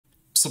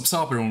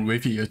Subsabian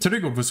review. Today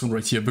got this one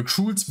right here. The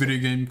Cruelest video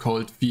game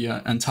called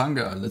Fear and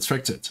Hunger. Let's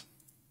track it.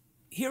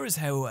 Here is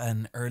how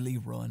an early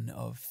run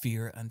of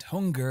Fear and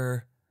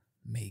Hunger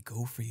may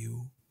go for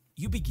you.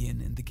 You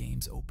begin in the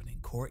game's opening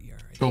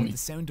courtyard. With the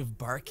sound of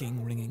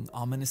barking ringing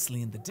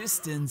ominously in the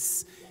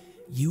distance,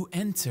 you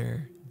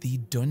enter the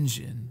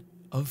dungeon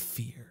of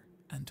Fear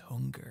and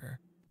Hunger.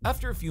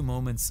 After a few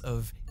moments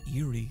of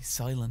eerie,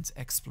 silent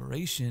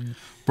exploration...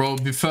 Bro,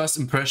 the first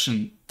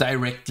impression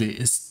directly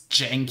is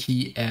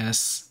janky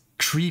ass,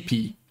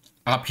 creepy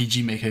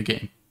RPG Maker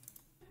game.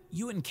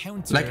 You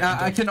encounter... Like,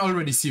 I can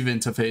already see the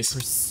interface.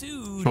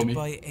 Pursued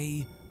by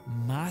a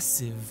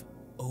massive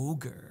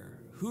ogre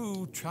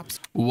who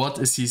traps... What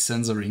is he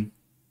censoring?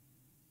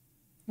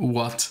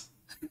 What?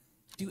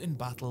 You in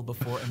battle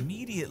before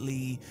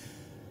immediately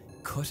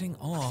cutting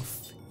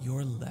off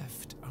your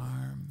left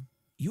arm.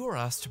 You are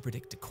asked to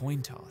predict a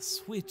coin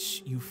toss,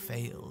 which you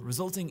fail,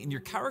 resulting in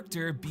your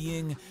character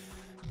being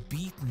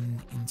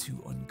beaten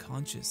into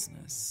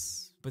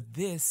unconsciousness. But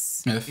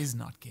this is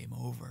not game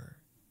over.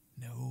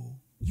 No.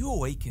 You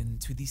awaken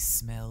to the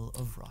smell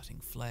of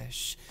rotting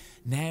flesh.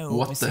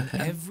 Now missing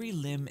every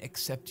limb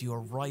except your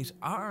right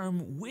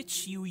arm,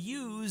 which you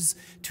use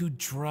to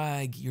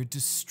drag your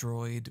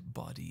destroyed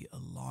body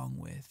along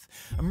with,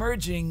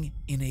 emerging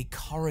in a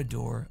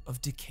corridor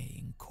of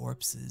decaying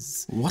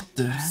corpses. What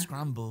the You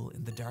scramble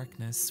in the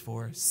darkness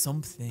for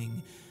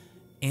something,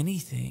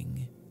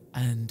 anything,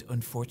 and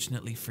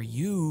unfortunately for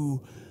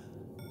you,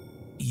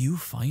 you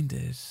find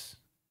it.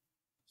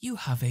 You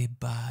have a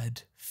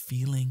bad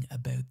feeling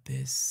about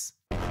this.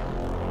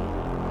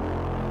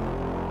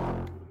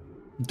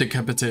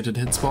 Decapitated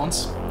hit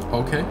spawns.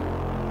 Okay.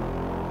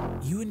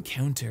 You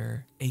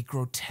encounter a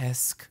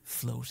grotesque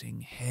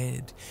floating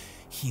head.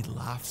 He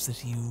laughs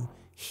at you.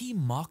 He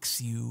mocks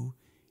you.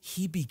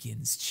 He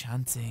begins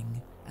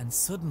chanting. And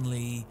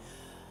suddenly,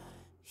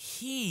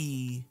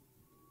 he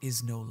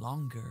is no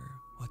longer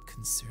what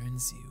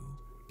concerns you.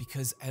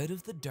 Because out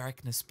of the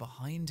darkness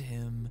behind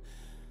him,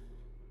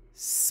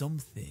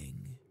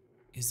 something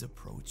is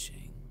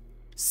approaching.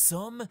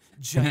 Some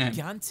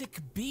gigantic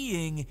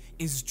being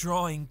is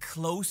drawing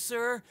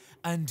closer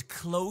and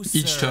closer.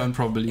 Each turn,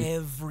 probably.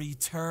 Every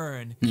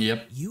turn.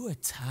 Yep. You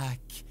attack.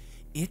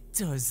 It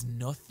does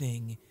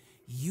nothing.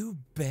 You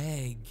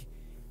beg.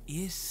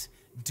 It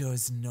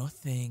does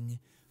nothing.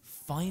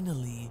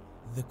 Finally,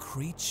 the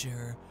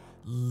creature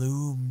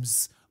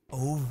looms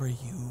over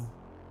you.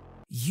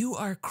 You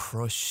are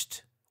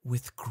crushed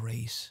with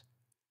great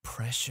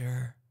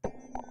pressure.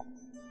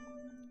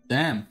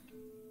 Damn.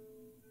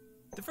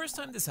 The first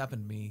time this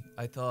happened to me,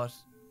 I thought,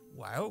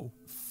 wow,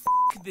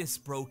 f this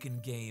broken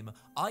game.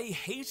 I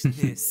hate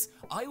this.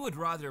 I would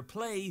rather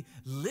play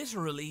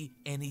literally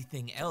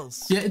anything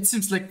else. Yeah, it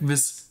seems like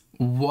this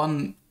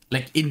one,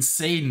 like,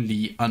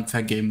 insanely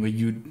unfair game where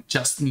you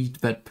just need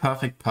that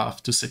perfect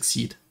path to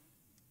succeed.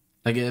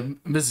 Like,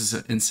 this is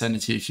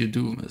insanity if you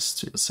do this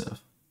to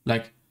yourself.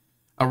 Like,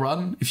 a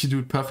run, if you do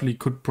it perfectly,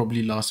 could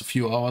probably last a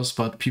few hours,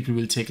 but people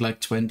will take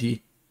like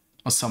 20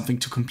 or something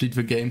to complete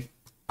the game,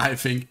 I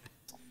think.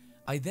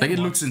 Like, it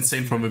looks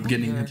insane from the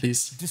beginning, at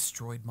least.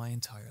 Destroyed my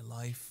entire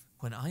life.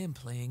 When I am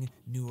playing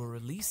newer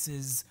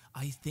releases,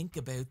 I think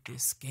about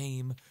this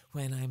game.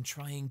 When I'm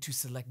trying to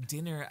select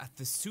dinner at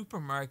the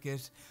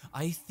supermarket,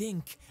 I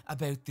think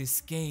about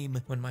this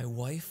game. When my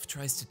wife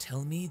tries to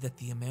tell me that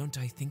the amount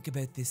I think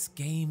about this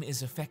game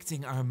is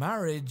affecting our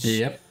marriage,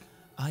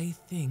 I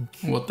think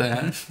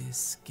about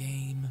this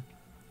game.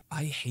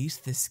 I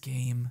hate this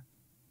game,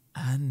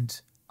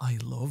 and I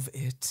love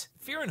it.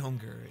 Fear and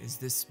Hunger is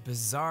this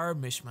bizarre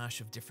mishmash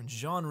of different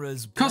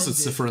genres, because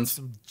it's different.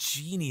 Some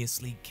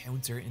geniusly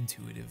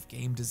counterintuitive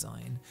game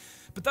design.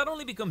 But that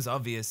only becomes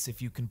obvious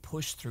if you can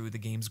push through the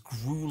game's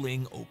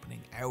grueling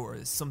opening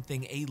hours,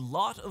 something a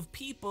lot of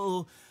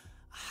people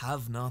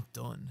have not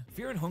done.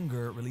 Fear and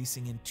Hunger,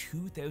 releasing in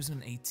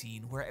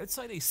 2018, where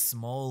outside a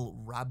small,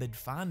 rabid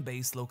fan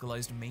base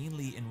localized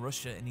mainly in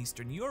Russia and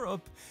Eastern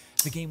Europe,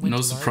 the game went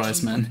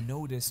largely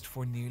unnoticed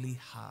for nearly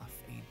half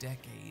a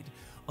decade.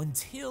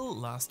 Until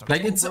last October.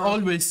 Like, it's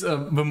always the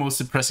most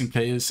depressing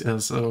players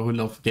who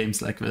love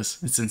games like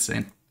this. It's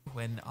insane.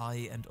 When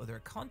I and other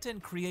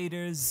content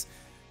creators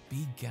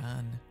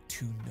began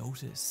to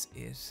notice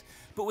it.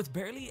 But with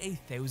barely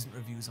 1,000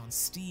 reviews on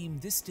Steam,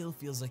 this still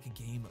feels like a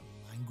game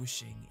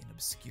languishing in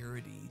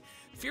obscurity.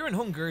 Fear and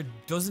Hunger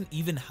doesn't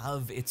even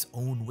have its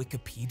own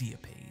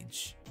Wikipedia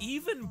page.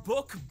 Even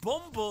Book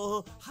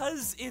Bumble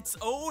has its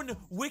own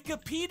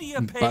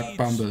Wikipedia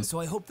page. So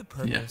I hope the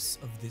purpose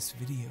of this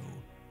video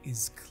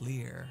is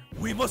clear.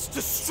 We must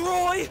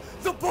destroy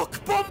the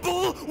Book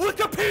Bumble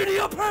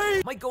Wikipedia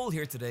page! My goal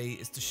here today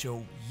is to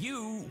show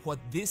you what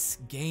this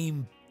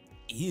game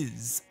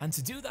is, and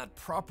to do that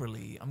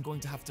properly, I'm going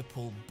to have to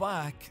pull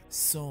back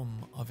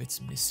some of its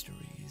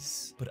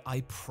mysteries. But I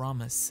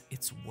promise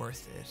it's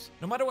worth it.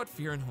 No matter what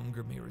Fear and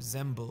Hunger may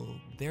resemble,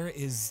 there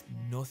is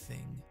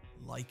nothing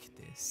like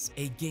this.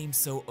 A game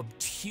so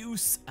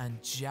obtuse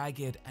and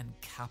jagged and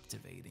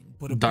captivating.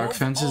 But dark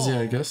fantasy,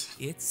 I guess.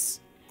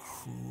 It's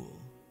cruel.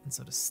 And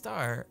so to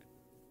start,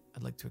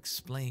 I'd like to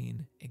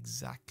explain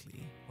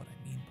exactly what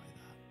I mean by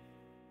that.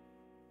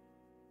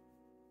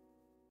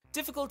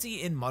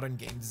 Difficulty in modern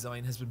game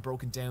design has been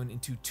broken down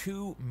into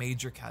two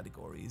major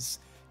categories: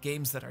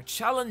 games that are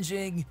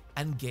challenging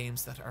and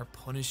games that are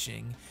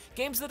punishing.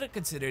 Games that are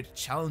considered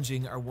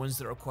challenging are ones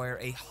that require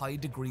a high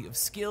degree of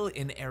skill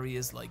in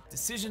areas like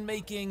decision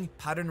making,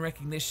 pattern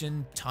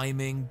recognition,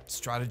 timing,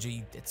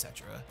 strategy,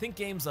 etc. Think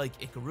games like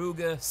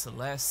Ikaruga,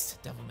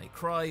 Celeste, Devil May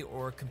Cry,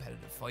 or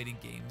competitive fighting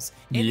games.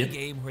 Any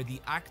game where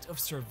the act of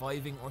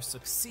surviving or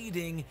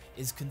succeeding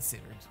is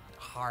considered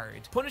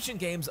hard. Punishing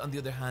games, on the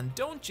other hand,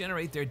 don't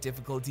generate their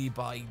difficulty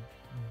by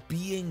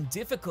being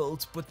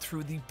difficult, but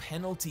through the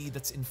penalty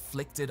that's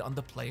inflicted on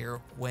the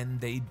player when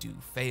they do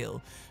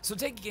fail. So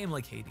take a game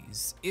like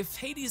Hades. If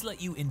Hades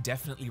let you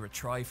indefinitely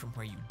retry from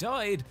where you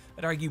died,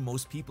 I'd argue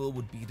most people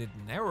would beat it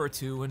in an hour or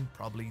two and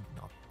probably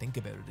not think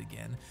about it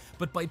again.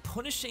 But by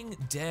punishing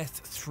death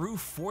through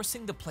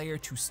forcing the player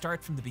to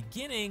start from the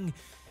beginning,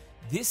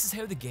 this is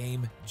how the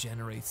game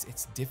generates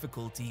its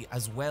difficulty,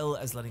 as well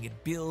as letting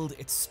it build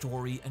its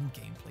story and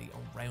gameplay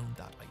around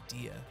that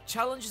idea.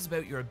 Challenge is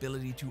about your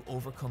ability to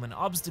overcome an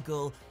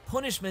obstacle,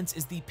 punishment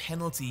is the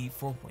penalty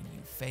for when you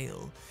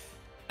fail.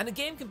 And a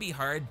game can be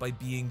hard by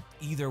being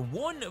either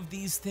one of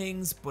these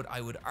things, but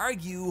I would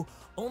argue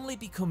only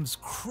becomes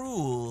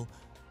cruel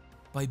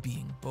by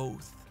being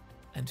both.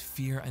 And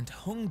Fear and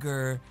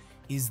Hunger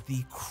is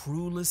the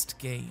cruelest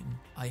game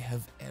I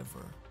have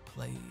ever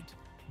played.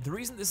 The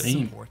reason this is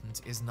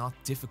important is not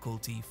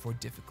difficulty for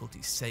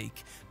difficulty's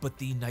sake, but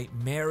the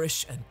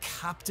nightmarish and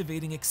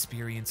captivating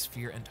experience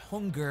Fear and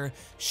Hunger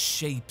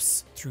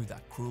shapes through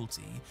that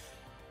cruelty.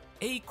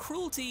 A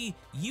cruelty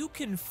you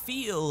can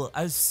feel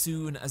as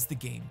soon as the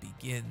game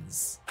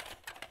begins.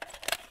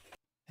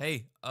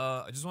 Hey,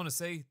 I just want to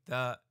say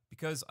that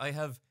because I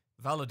have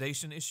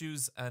validation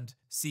issues and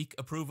seek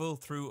approval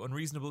through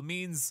unreasonable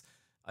means,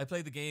 I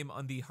play the game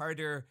on the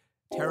harder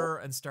terror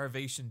and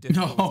starvation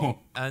difficulty. No.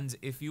 And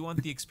if you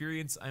want the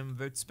experience I'm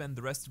about to spend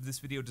the rest of this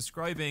video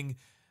describing,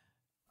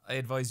 I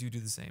advise you do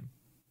the same.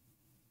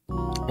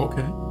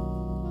 Okay.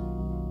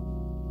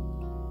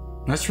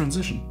 Nice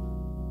transition.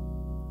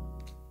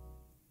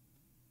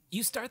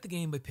 You start the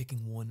game by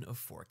picking one of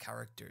 4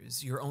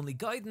 characters, your only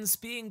guidance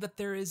being that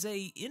there is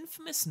a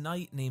infamous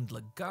knight named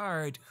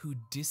Lagarde who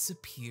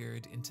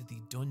disappeared into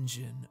the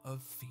dungeon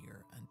of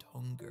Fear and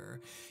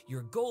Hunger.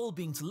 Your goal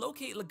being to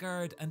locate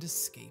Lagarde and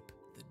escape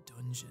the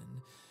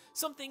dungeon.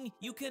 Something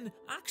you can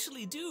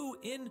actually do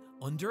in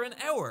under an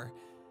hour.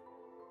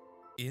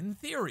 In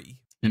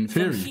theory. In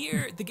theory. From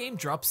here, the game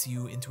drops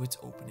you into its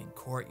opening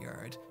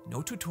courtyard.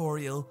 No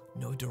tutorial,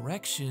 no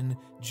direction,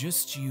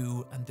 just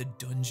you and the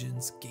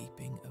dungeon's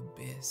gaping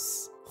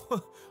abyss.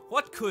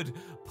 What could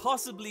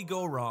possibly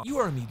go wrong? You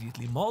are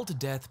immediately mauled to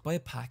death by a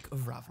pack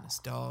of ravenous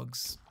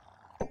dogs.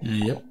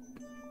 Yep.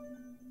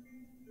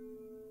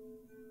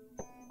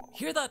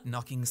 Hear that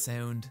knocking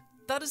sound?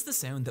 That is the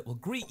sound that will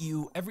greet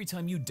you every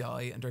time you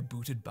die and are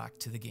booted back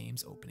to the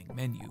game's opening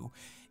menu.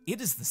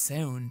 It is the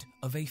sound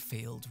of a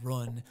failed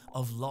run,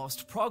 of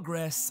lost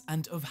progress,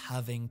 and of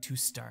having to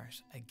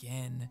start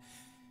again.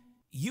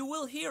 You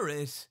will hear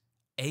it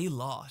a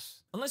lot.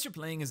 Unless you're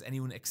playing as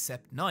anyone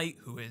except Knight,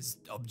 who is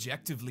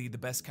objectively the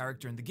best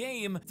character in the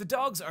game, the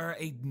dogs are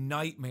a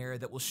nightmare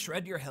that will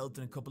shred your health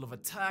in a couple of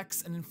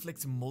attacks and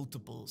inflict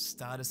multiple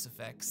status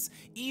effects,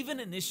 even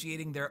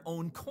initiating their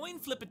own coin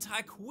flip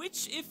attack,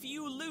 which if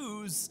you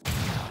lose,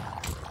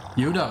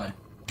 you die.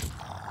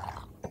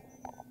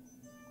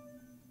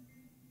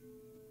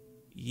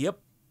 Yep.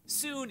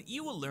 Soon,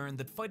 you will learn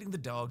that fighting the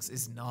dogs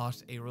is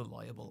not a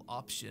reliable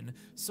option.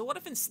 So what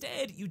if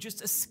instead you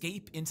just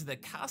escape into the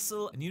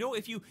castle, and you know,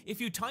 if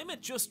you time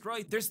it just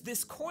right, there's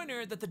this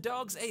corner that the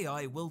dog's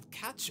AI will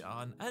catch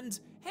on, and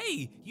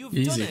hey, you've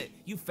done it.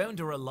 You found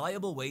a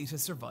reliable way to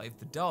survive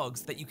the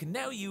dogs that you can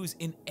now use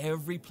in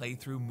every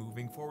playthrough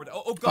moving forward.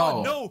 Oh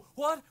god, no!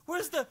 What?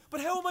 Where's the...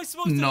 But how am I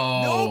supposed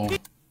to...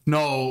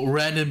 No,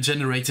 random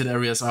generated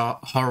areas are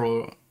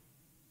horror.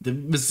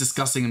 It's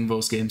disgusting in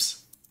those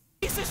games.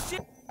 Piece of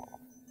shit!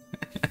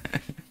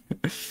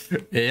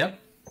 Yep.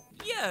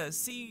 Yeah,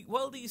 see,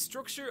 while the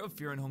structure of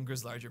Fear and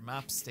Hunger's larger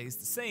map stays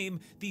the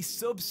same, the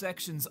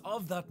subsections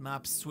of that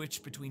map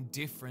switch between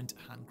different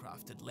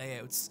handcrafted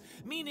layouts,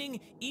 meaning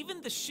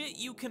even the shit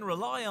you can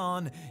rely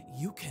on,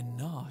 you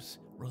cannot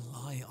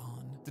rely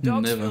on. The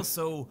dogs feel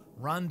so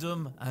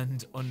random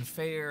and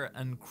unfair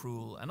and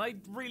cruel, and I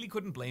really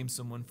couldn't blame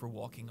someone for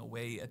walking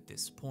away at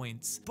this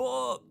point.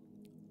 But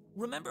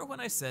remember when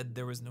I said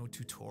there was no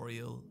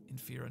tutorial in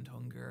Fear and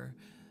Hunger?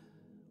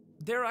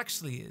 There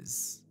actually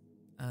is,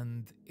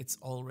 and it's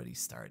already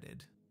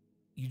started.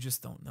 You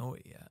just don't know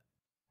it yet.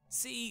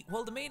 See,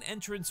 while the main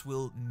entrance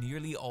will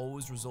nearly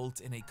always result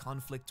in a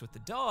conflict with the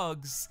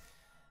dogs,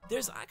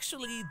 there's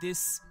actually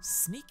this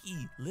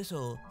sneaky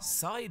little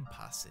side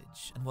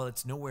passage, and while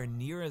it's nowhere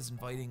near as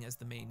inviting as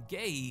the main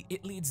gate,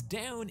 it leads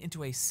down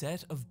into a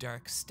set of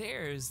dark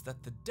stairs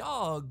that the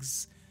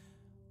dogs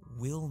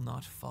will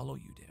not follow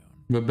you down.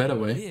 The better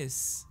way.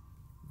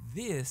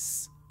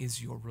 This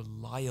is your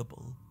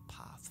reliable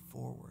path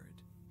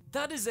forward.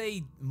 That is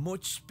a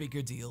much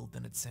bigger deal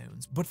than it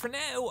sounds. But for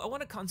now, I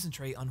want to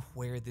concentrate on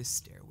where this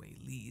stairway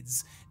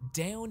leads.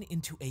 Down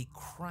into a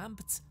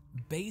cramped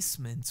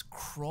basement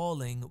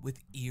crawling with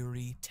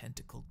eerie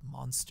tentacled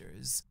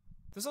monsters.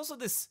 There's also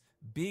this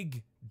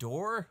big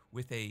door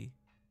with a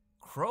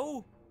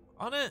crow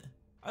on it.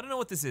 I don't know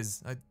what this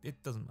is.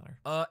 It doesn't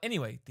matter.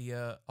 Anyway,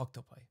 the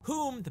octopi,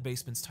 whom the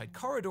basement's tight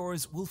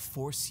corridors will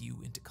force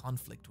you into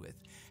conflict with.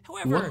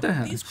 However,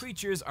 these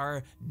creatures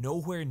are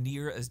nowhere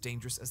near as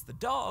dangerous as the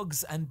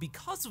dogs, and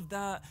because of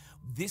that,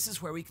 this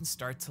is where we can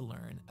start to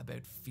learn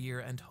about Fear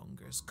and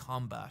Hunger's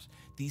combat,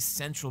 the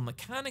central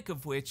mechanic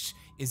of which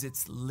is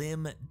its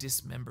limb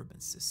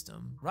dismemberment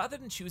system. Rather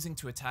than choosing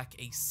to attack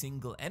a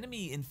single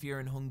enemy in Fear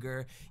and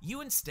Hunger, you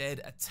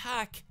instead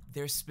attack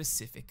their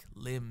specific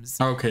limbs.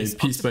 Okay, this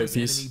piece by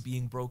piece. Enemy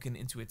being broken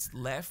into its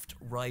left,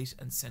 right,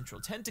 and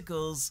central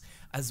tentacles,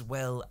 as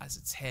well as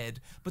its head.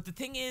 But the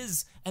thing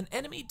is, an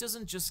enemy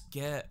doesn't just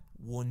get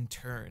one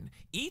turn.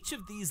 Each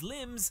of these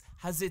limbs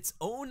has its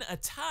own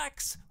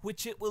attacks,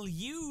 which it will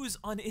use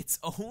on its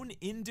own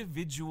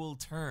individual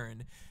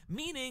turn.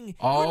 Meaning,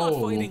 you're not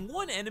fighting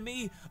one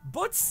enemy,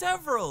 but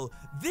several.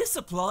 This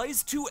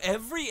applies to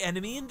every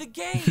enemy in the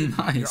game.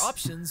 Nice. Your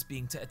options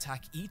being to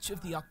attack each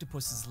of the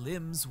octopus's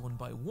limbs one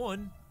by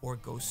one, or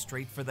go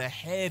straight for the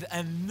head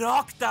and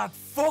knock that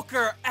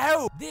fucker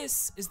out.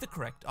 This is the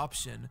correct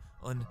option,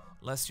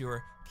 unless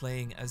you're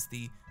playing as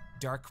the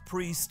Dark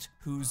Priest,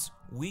 whose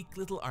weak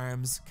little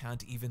arms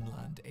can't even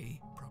land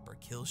a proper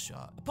kill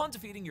shot. Upon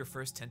defeating your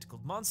first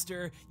tentacled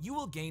monster, you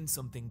will gain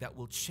something that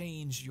will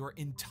change your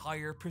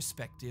entire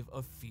perspective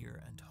of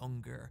Fear and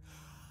Hunger.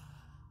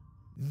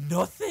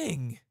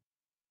 Nothing!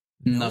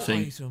 Nothing.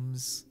 No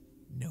items,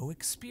 no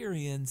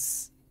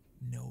experience,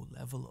 no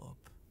level up.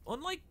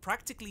 Unlike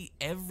practically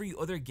every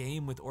other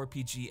game with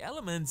RPG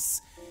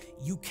elements,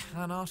 you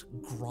cannot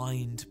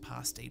grind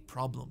past a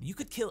problem. You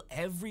could kill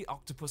every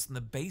octopus in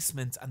the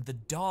basement and the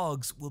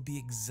dogs will be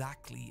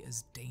exactly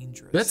as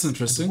dangerous. That's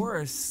interesting. And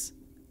worse,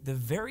 the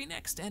very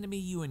next enemy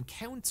you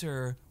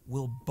encounter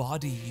will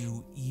body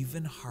you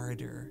even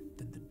harder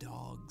than the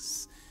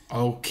dogs.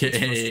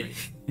 Okay.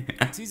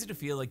 It's easy to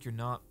feel like you're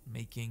not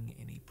making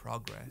any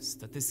progress,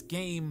 that this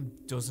game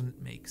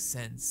doesn't make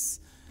sense.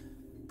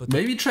 But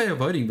maybe try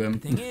avoiding them. The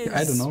thing is,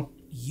 I don't know.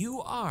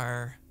 You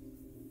are,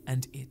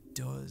 and it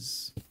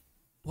does.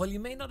 While you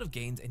may not have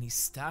gained any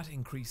stat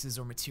increases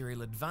or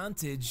material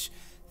advantage,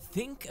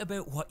 think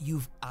about what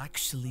you've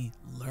actually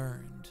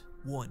learned.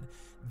 1.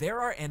 There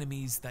are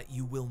enemies that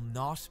you will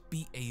not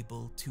be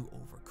able to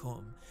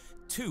overcome.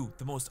 2.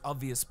 The most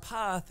obvious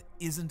path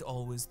isn't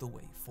always the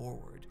way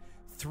forward.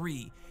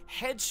 3.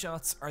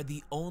 Headshots are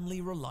the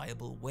only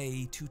reliable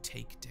way to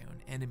take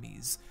down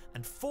enemies.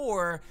 And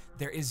 4.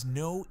 There is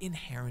no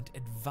inherent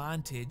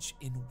advantage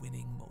in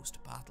winning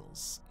most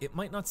battles. It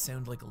might not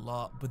sound like a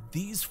lot, but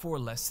these 4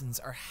 lessons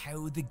are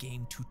how the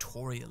game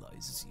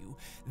tutorializes you.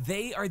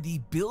 They are the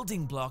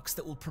building blocks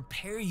that will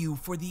prepare you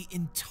for the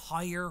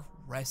entire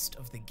rest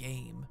of the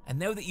game. And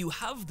now that you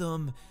have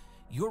them,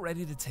 you're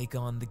ready to take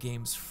on the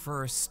game's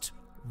first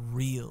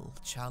real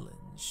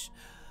challenge: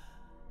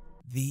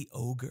 the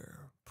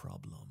ogre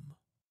problem.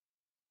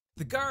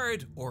 The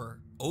guard,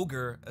 or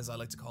ogre as I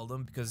like to call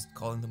them, because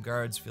calling them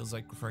guards feels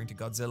like referring to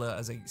Godzilla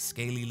as a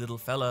scaly little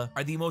fella,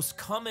 are the most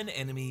common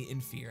enemy in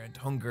Fear and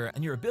Hunger,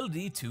 and your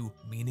ability to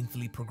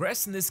meaningfully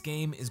progress in this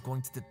game is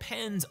going to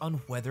depend on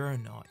whether or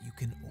not you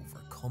can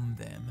overcome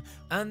them.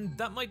 And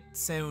that might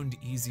sound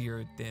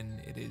easier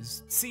than it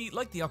is. See,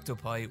 like the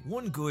octopi,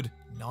 one good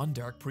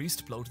non-Dark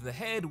Priest blow to the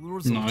head will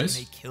result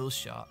in a kill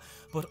shot.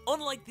 But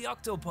unlike the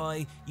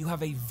octopi, you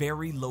have a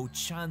very low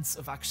chance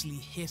of actually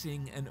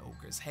hitting an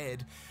ogre's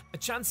head. A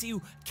chance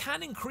you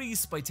can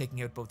increase by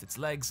taking out both its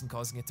legs and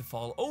causing it to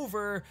fall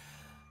over,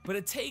 but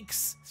it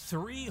takes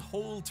 3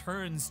 whole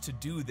turns to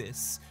do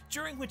this,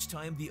 during which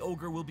time the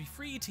ogre will be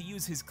free to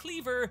use his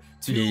cleaver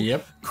to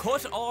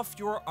cut off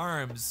your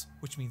arms,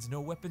 which means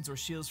no weapons or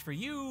shields for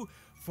you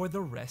for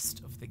the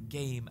rest of the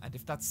game. And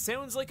if that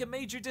sounds like a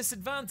major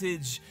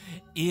disadvantage,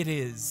 it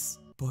is.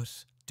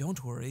 But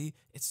don't worry,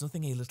 it's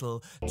nothing a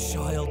little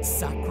child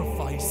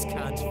sacrifice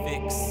can't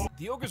fix.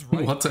 The ogre's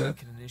right arm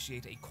can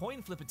initiate a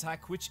coin flip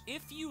attack, which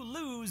if you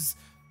lose,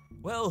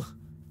 well,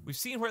 we've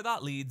seen where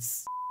that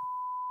leads.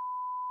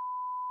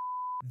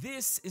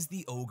 This is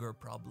the ogre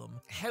problem.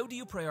 How do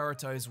you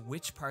prioritize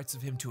which parts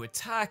of him to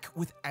attack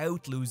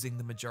without losing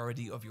the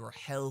majority of your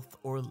health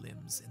or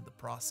limbs in the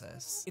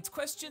process? It's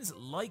questions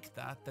like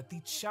that that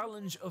the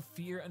challenge of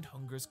Fear and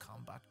Hunger's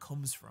combat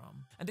comes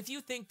from. And if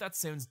you think that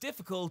sounds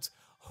difficult,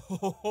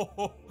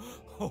 oh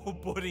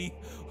buddy,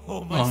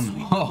 oh my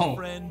sweet little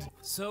friend.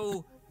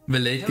 So, the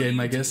late game,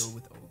 I guess. Deal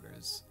with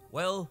ogres?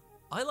 Well,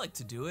 I like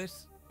to do it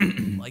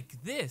like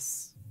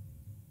this.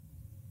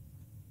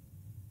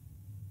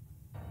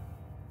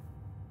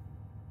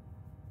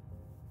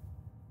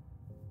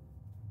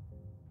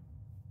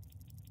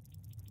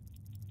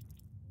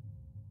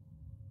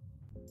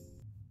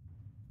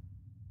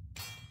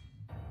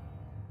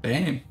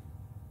 Damn.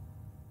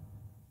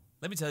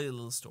 Let Let me tell you a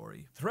little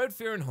story. Throughout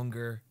Fear and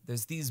Hunger,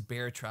 there's these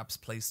bear traps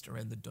placed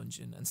around the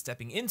dungeon, and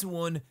stepping into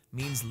one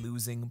means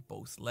losing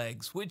both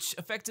legs, which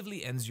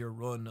effectively ends your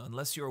run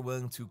unless you're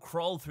willing to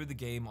crawl through the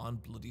game on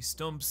bloody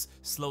stumps,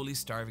 slowly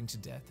starving to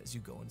death as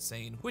you go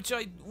insane, which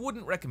I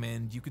wouldn't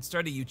recommend. You could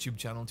start a YouTube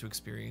channel to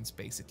experience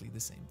basically the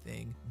same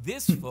thing.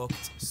 This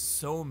fucked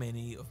so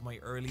many of my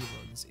early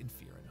runs in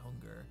Fear and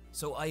Hunger.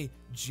 So I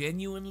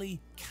genuinely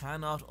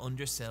cannot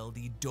undersell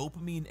the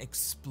dopamine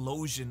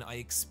explosion I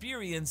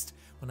experienced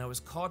when I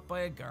was caught by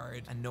a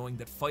guard, and knowing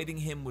that fighting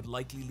him would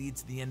likely lead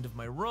to the end of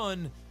my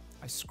run,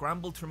 I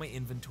scrambled through my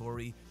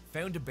inventory,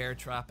 found a bear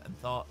trap, and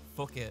thought,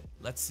 fuck it,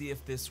 let's see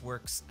if this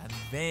works, and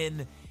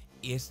then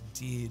it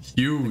did.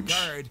 Huge. The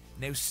guard,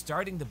 now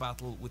starting the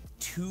battle with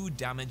 2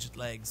 damaged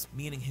legs,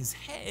 meaning his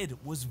head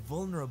was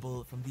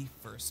vulnerable from the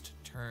first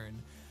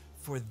turn.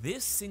 For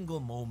this single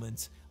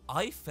moment,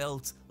 I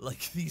felt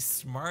like the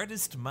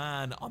smartest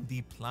man on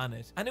the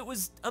planet. And it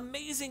was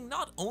amazing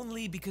not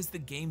only because the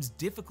game's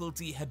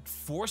difficulty had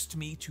forced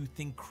me to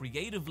think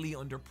creatively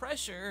under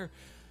pressure,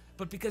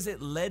 but because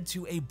it led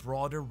to a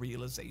broader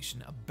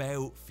realization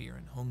about Fear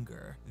and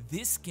Hunger.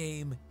 This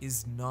game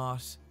is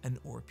not an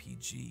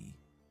RPG.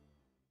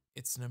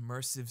 It's an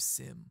immersive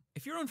sim.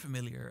 If you're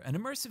unfamiliar, an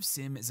immersive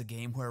sim is a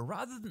game where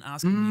rather than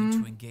asking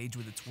you to engage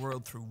with its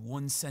world through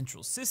one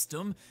central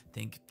system,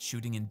 think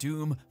shooting in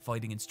Doom,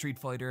 fighting in Street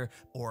Fighter,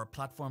 or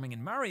platforming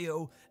in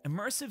Mario,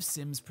 immersive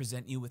sims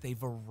present you with a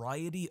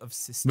variety of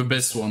systems, The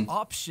best one.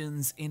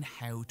 options in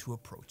how to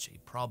approach a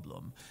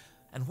problem.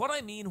 And what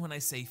I mean when I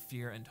say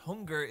Fear and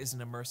Hunger is an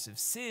immersive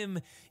sim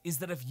is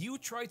that if you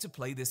try to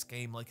play this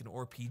game like an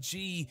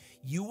RPG,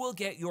 you will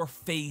get your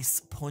face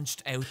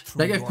punched out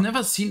through Like, I've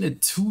never seen a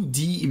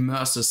 2D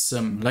immersive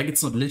sim. Like,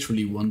 it's not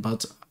literally one,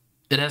 but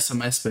it has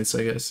some aspects,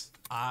 I guess.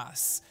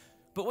 ass.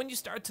 But when you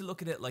start to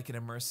look at it like an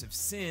immersive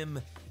sim,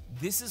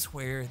 this is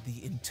where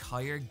the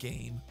entire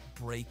game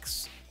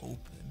breaks open.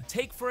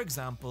 Take, for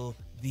example,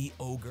 the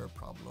ogre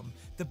problem.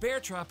 The bear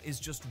trap is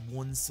just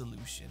one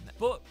solution,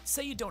 but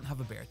say you don't have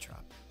a bear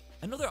trap.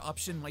 Another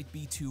option might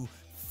be to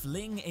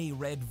fling a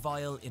red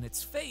vial in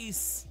its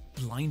face,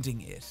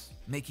 blinding it,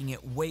 making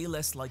it way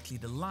less likely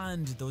to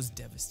land those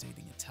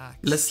devastating attacks.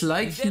 Less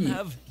likely. You then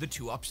have the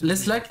 2 options.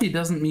 Less likely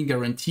doesn't mean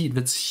guaranteed.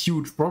 That's a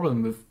huge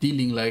problem with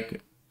dealing,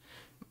 like,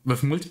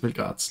 with multiple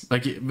guards.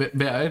 Like,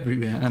 they're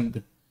everywhere,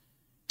 and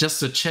just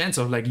the chance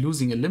of, like,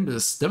 losing a limb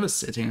is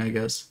devastating, I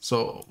guess.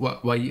 So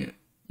why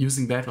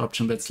using that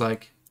option that's,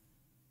 like,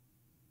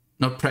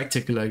 not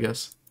practical, I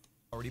guess.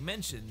 Already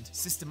mentioned,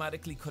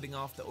 systematically cutting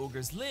off the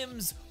ogre's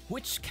limbs,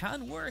 which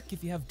can work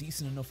if you have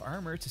decent enough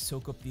armor to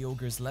soak up the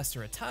ogre's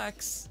lesser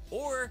attacks,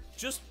 or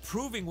just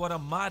proving what a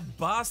mad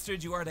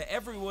bastard you are to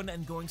everyone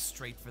and going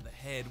straight for the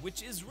head,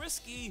 which is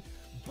risky,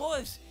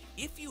 but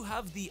if you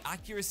have the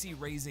accuracy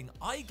raising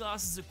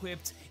eyeglasses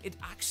equipped, it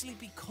actually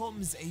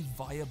becomes a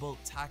viable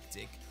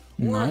tactic.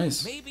 Or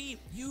Nice. maybe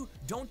you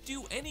don't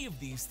do any of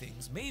these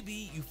things.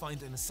 Maybe you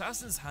find an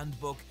assassin's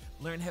handbook,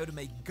 learn how to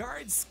make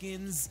guard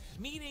skins,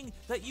 meaning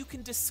that you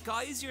can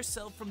disguise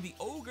yourself from the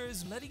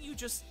ogres, letting you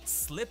just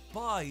slip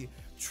by,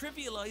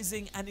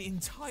 trivializing an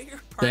entire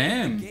part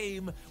Damn. of the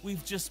game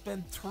we've just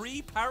spent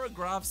 3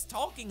 paragraphs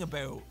talking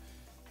about.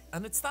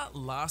 And it's that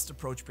last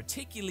approach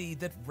particularly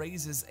that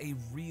raises a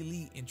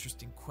really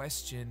interesting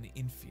question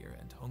in Fear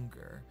and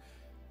Hunger.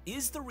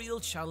 Is the real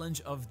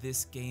challenge of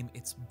this game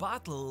its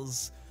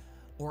battles,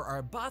 or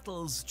are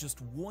battles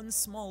just one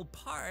small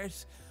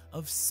part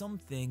of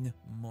something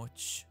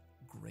much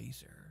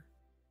greater?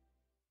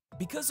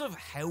 Because of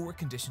how we're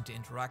conditioned to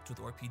interact with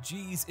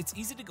RPGs, it's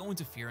easy to go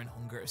into Fear and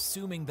Hunger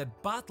assuming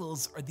that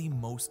battles are the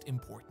most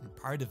important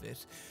part of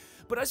it.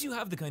 But as you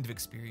have the kind of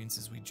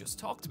experiences we just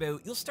talked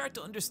about, you'll start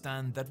to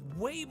understand that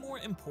way more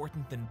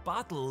important than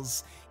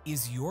battles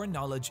is your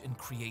knowledge and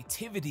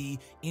creativity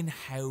in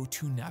how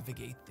to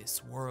navigate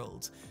this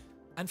world.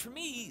 And for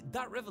me,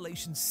 that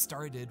revelation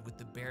started with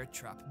the bear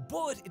trap,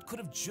 but it could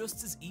have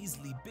just as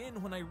easily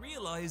been when I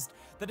realized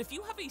that if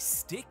you have a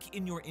stick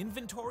in your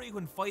inventory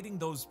when fighting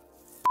those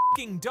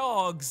f***ing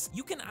dogs,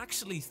 you can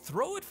actually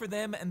throw it for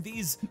them and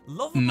these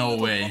lovable No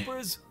little way.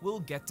 puppers will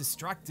get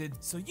distracted,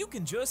 so you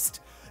can just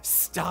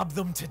stab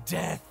them to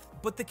death.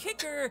 But the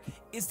kicker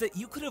is that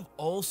you could have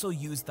also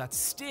used that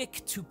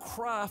stick to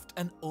craft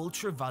an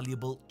ultra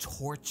valuable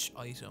torch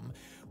item,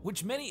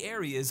 which many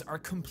areas are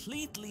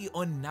completely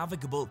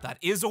unnavigable. That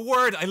is a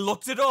word, I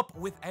looked it up,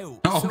 without.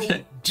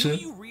 Okay, So sure.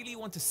 do you really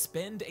want to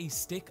spend a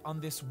stick on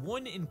this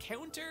one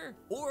encounter?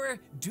 Or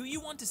do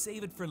you want to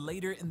save it for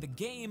later in the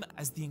game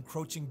as the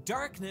encroaching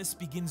darkness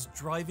begins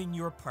driving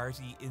your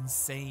party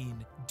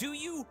insane? Do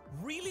you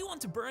really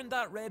want to burn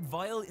that red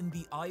vial in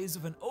the eyes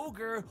of an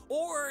ogre?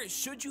 Or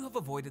should you have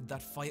avoided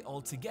that fight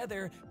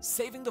altogether,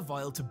 saving the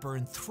vial to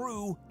burn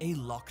through a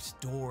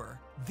locked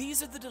door?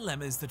 These are the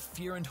dilemmas that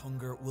Fear and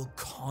Hunger will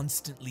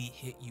constantly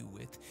hit you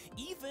with,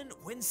 even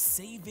when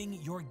saving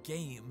your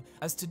game.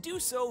 As to do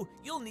so,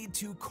 you'll need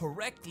to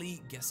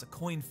correctly guess a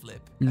coin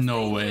flip. A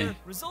No failure way.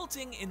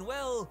 resulting in,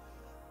 well,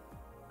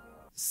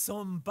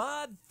 some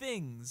bad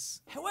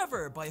things.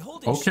 However, by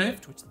holding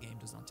shift, which the game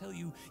does not tell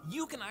you,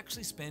 you can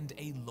actually spend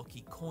a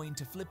lucky coin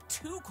to flip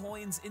 2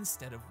 coins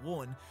instead of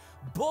 1.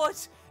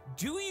 But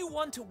do you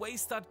want to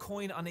waste that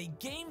coin on a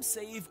game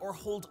save or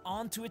hold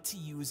on to it to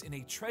use in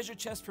a treasure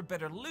chest for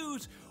better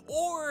loot,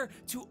 or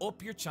to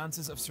up your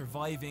chances of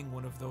surviving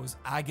one of those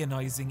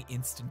agonizing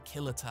instant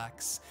kill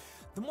attacks?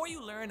 The more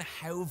you learn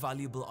how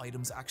valuable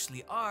items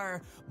actually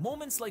are,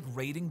 moments like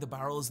raiding the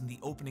barrels in the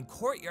opening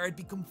courtyard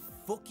become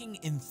fucking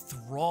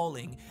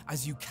enthralling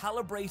as you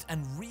calibrate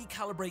and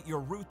recalibrate your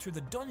route through the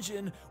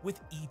dungeon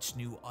with each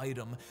new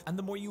item. And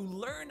the more you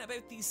learn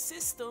about these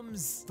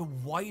systems, the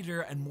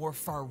wider and more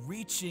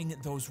far-reaching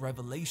those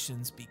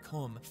revelations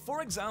become.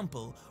 For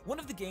example, one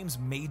of the game's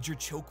major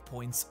choke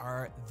points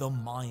are the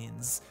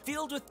mines,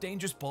 filled with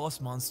dangerous boss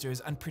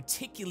monsters and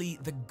particularly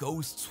the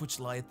ghosts which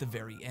lie at the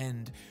very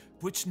end,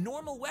 which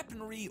normal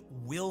weaponry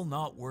will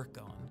not work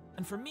on.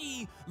 And for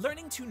me,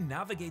 learning to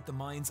navigate the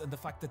mines and the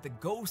fact that the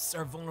ghosts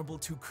are vulnerable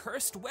to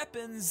cursed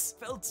weapons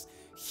felt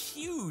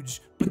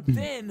huge. But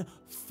then,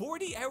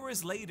 40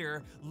 hours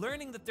later,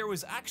 learning that there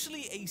was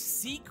actually a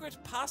secret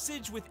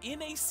passage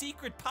within a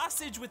secret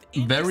passage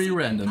within very a secret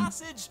random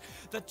passage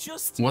that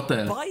just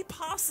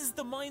bypasses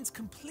the mines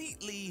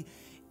completely.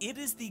 It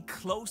is the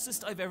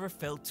closest I've ever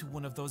felt to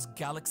one of those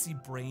galaxy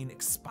brain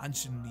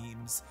expansion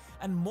memes,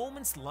 and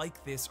moments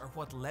like this are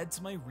what led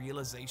to my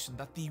realization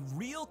that the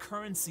real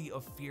currency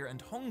of fear and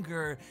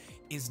hunger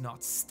is not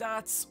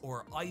stats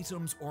or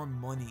items or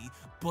money,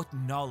 but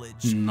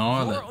knowledge.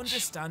 Your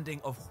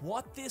understanding of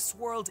what this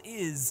world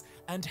is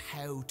and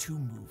how to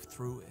move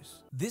through it.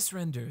 This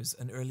renders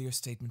an earlier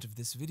statement of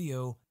this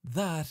video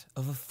that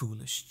of a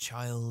foolish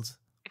child.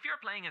 If you're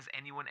playing as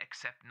anyone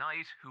except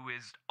Knight, who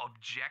is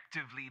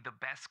objectively the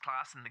best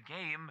class in the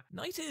game,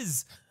 Knight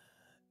is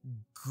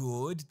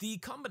good. The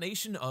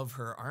combination of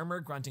her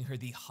armor granting her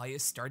the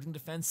highest starting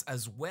defense,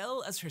 as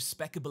well as her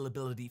speccable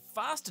ability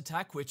Fast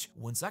Attack, which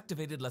once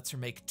activated lets her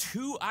make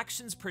 2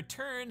 actions per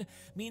turn,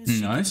 means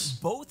she can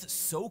both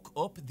soak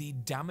up the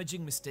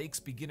damaging mistakes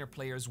beginner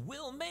players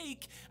will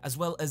make, as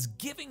well as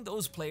giving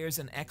those players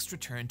an extra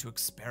turn to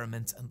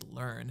experiment and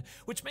learn,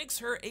 which makes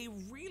her a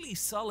really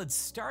solid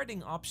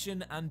starting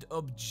option and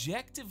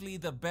objectively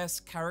the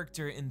best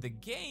character in the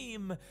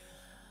game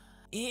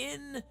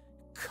in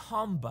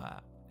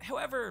combat.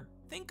 However,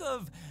 think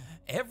of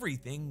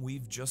everything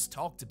we've just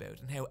talked about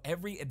and how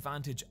every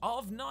advantage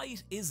of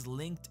Knight is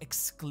linked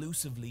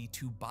exclusively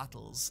to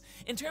battles.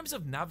 In terms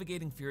of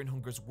navigating Fear and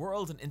Hunger's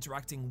world and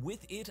interacting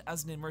with it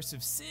as an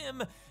immersive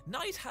sim,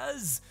 Knight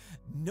has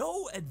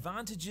no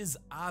advantages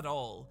at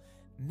all.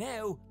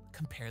 Now,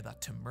 compare that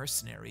to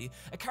Mercenary,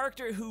 a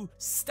character who,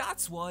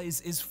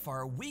 stats-wise, is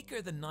far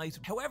weaker than Knight.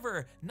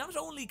 However, not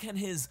only can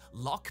his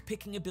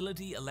lock-picking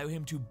ability allow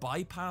him to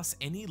bypass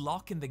any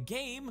lock in the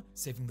game,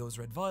 saving those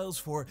red vials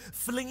for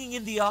flinging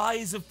in the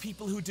eyes of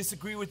people who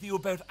disagree with you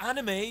about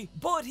anime,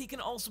 but he can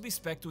also be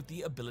specced with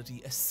the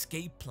ability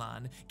Escape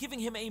Plan, giving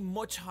him a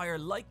much higher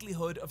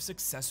likelihood of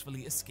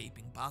successfully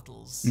escaping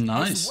battles.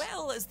 As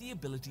well as the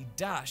ability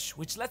Dash,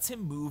 which lets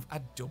him move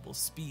at double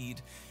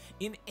speed.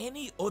 In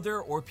any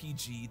other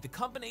RPG, the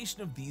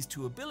combination of these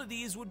 2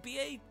 abilities would be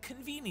a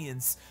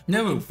convenience.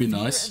 That would be Fear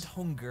nice. and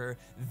Hunger,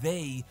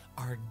 they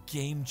are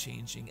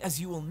game-changing,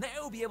 as you will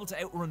now be able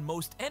to outrun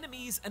most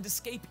enemies and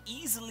escape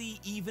easily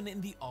even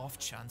in the off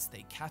chance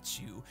they catch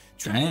you,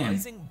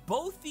 trivializing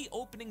both the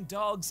opening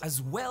dogs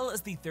as well as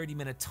the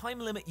 30-minute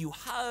time limit you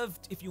have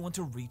if you want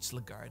to reach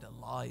Lagarde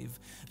alive.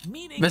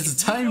 Meaning, there's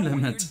a time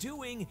limit. What you're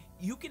doing,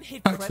 you can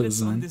hit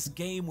credits on this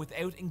game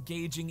without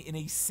engaging in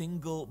a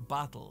single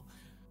battle.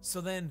 So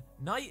then,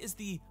 Knight is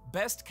the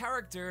best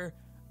character,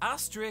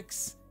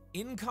 asterisk,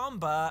 in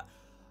combat,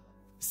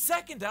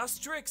 second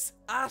asterisk,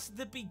 at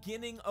the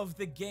beginning of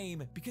the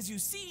game. Because you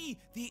see,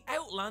 the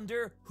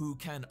Outlander, who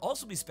can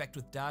also be specced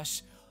with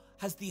Dash,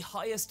 has the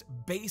highest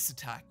base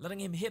attack, letting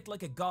him hit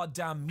like a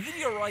goddamn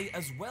meteorite,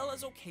 as well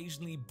as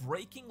occasionally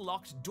breaking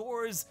locked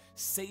doors,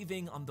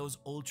 saving on those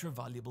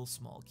ultra-valuable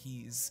small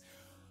keys.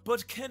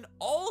 But can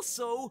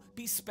also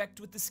be specced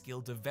with the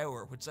skill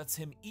Devour, which lets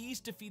him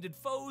eat defeated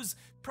foes,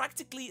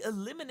 practically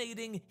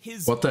eliminating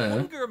his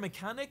hunger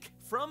mechanic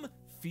from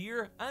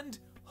Fear and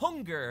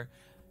Hunger.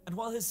 And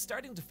while his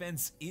starting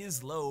defense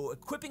is low,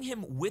 equipping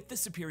him with the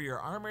superior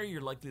armor you're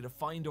likely to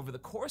find over the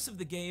course of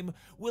the game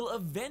will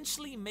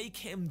eventually make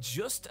him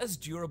just as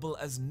durable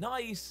as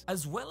Knight,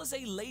 as well as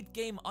a late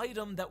game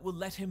item that will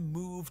let him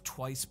move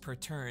twice per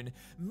turn.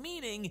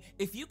 Meaning,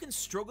 if you can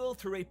struggle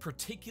through a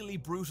particularly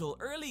brutal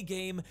early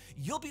game,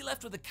 you'll be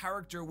left with a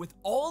character with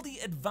all the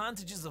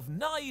advantages of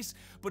Knight,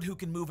 but who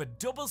can move at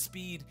double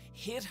speed,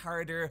 hit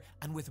harder,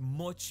 and with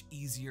much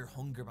easier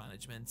hunger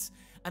management.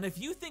 And if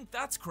you think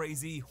that's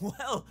crazy,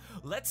 well,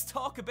 let's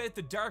talk about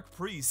the Dark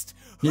Priest,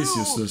 He's who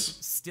useless.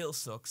 still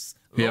sucks.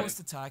 Yep. Lowest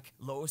attack,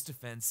 lowest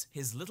defense,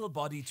 his little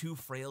body too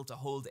frail to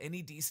hold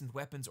any decent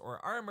weapons or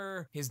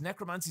armor, his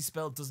necromancy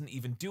spell doesn't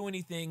even do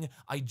anything.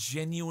 I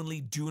genuinely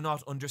do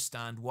not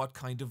understand what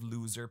kind of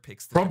loser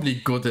picks the Probably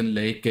good in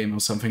late game or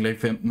something.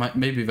 Like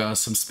maybe there are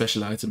some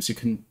special items you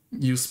can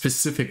use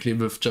specifically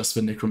with just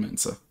the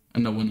necromancer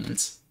and no one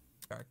else.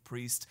 Dark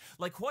Priest.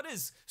 Like, what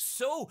is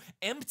so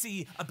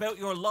empty about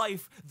your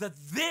life that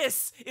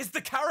this is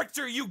the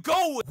character you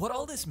go with? What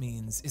all this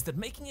means is that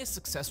making a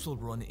successful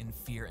run in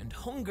Fear and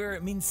Hunger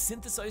means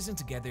synthesizing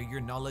together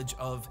your knowledge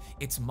of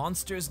its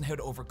monsters and how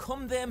to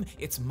overcome them,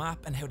 its map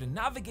and how to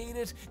navigate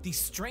it, the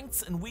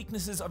strengths and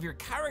weaknesses of your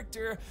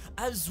character,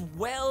 as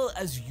well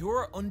as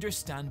your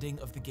understanding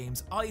of the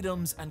game's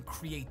items and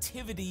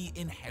creativity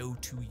in how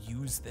to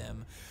use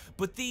them.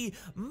 But the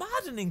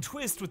maddening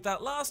twist with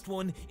that last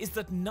one is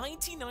that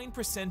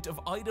 99% of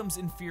items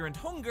in Fear and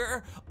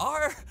Hunger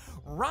are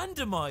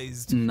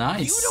randomized.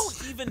 Nice. You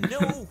don't even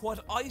know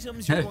what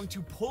items you're going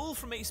to pull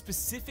from a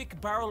specific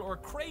barrel or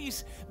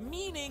crate,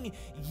 meaning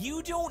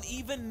you don't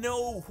even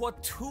know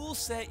what tool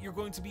set you're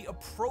going to be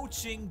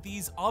approaching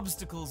these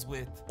obstacles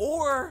with,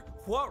 or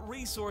what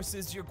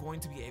resources you're going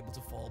to be able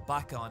to fall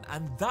back on.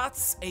 And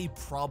that's a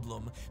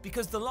problem,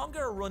 because the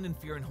longer a run in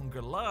Fear and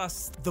Hunger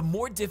lasts, the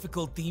more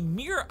difficult the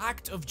mere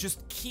act of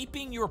just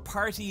keeping your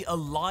party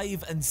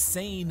alive and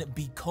sane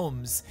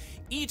becomes.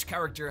 Each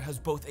character has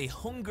both a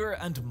hunger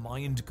and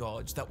mind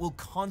gauge that will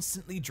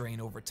constantly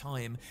drain over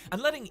time,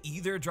 and letting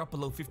either drop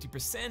below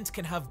 50%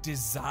 can have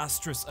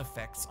disastrous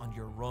effects on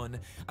your run,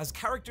 as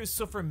characters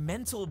suffer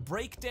mental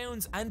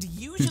breakdowns and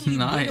usually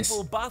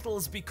winnable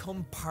battles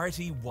become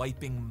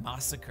party-wiping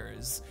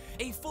massacres.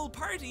 A full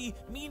party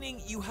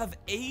meaning you have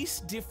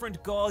 8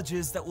 different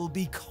gauges that will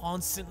be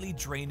constantly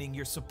draining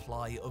your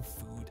supply of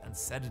food and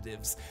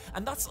sedatives,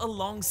 and that's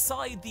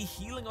alongside the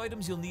healing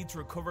items you'll need to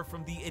recover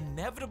from the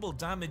inevitable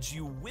damage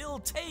you will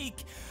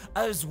take,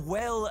 as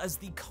well as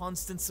the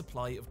constant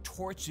supply of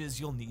torches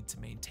you'll need to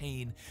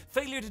maintain.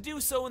 Failure to do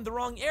so in the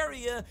wrong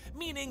area,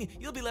 meaning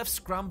you'll be left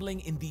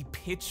scrambling in the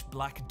pitch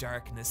black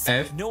darkness,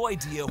 no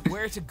idea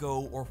where to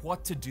go or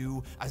what to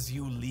do as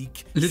you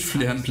leak.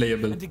 Literally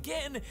unplayable. And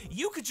again,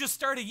 you could just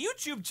start a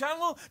YouTube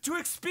channel to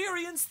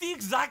experience the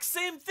exact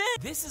same thing.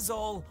 This is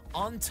all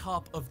on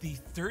top of the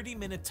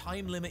 30-minute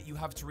time limit you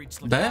have to reach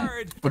the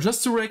guard, or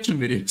just 2 reaction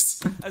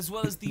videos, as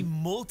well as the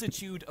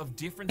multitude of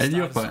different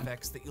status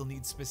effects that you'll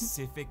need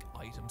specific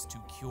items to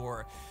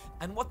cure.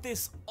 And what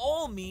this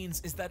all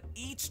means is that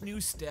each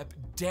new step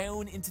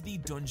down into the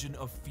dungeon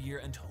of Fear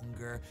and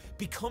Hunger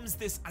becomes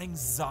this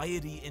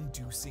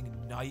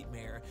anxiety-inducing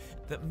nightmare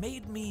that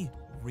made me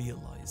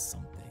realize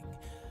something.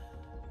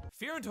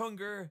 Fear and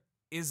Hunger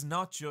is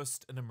not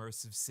just an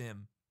immersive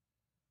sim.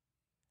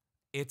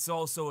 It's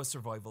also a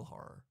survival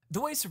horror.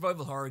 The way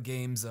survival horror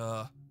games,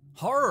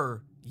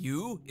 horror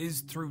you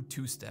is through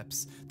 2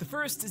 steps. The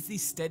first is the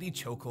steady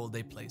chokehold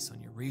they place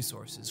on your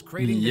resources,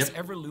 creating this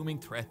ever-looming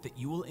threat that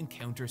you will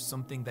encounter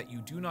something that you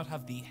do not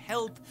have the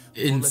help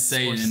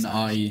insane in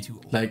eye to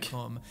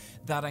overcome.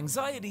 That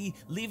anxiety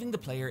leaving the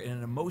player in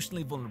an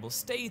emotionally vulnerable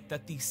state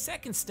that the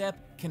second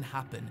step can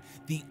happen.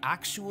 The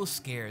actual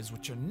scares,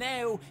 which are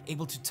now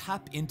able to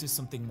tap into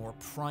something more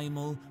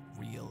primal,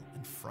 real,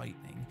 and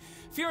frightening.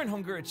 Fear and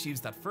Hunger achieves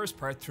that first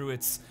part through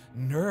its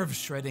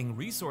nerve-shredding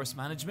resource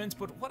management,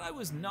 but what I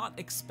was not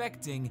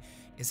expecting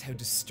is how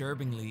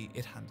disturbingly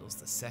it handles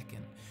the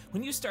second.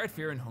 When you start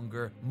Fear and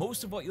Hunger,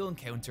 most of what you'll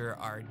encounter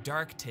are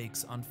dark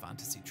takes on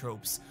fantasy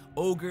tropes.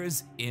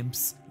 Ogres,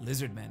 imps,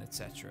 lizard men,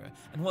 etc.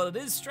 And while it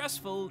is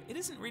stressful, it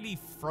isn't really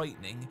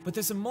frightening, but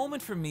there's a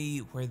moment for me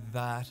where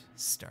that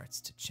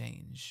starts to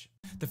change.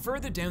 The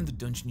further down the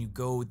dungeon you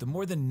go, the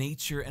more the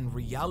nature and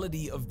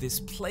reality of this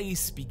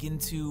place begin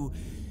to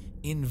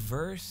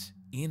invert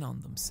in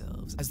on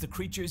themselves, as the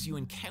creatures you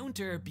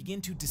encounter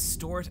begin to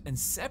distort and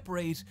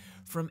separate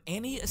from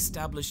any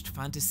established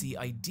fantasy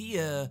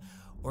idea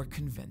or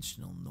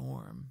conventional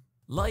norm.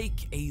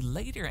 Like a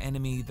later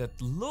enemy that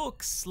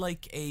looks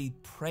like a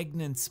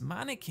pregnant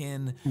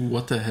mannequin,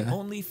 what the hell?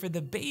 Only for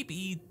the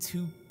baby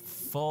to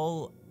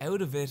fall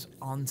out of it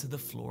onto the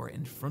floor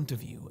in front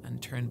of you,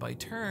 and turn by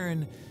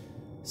turn,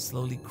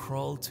 slowly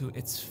crawl to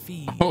its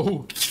feet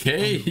and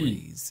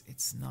raise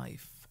its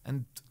knife.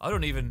 And I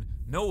don't even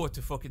know what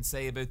to fucking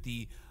say about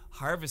the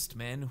harvest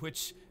men,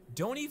 which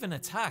don't even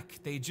attack.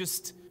 They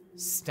just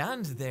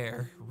stand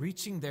there,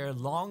 reaching their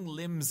long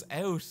limbs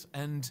out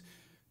and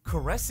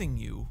caressing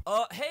you.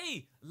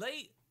 Hey,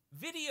 late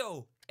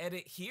video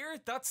edit here.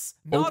 That's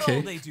not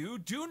all they do.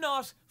 Do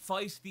not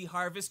fight the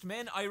harvest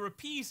men. I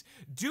repeat,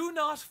 do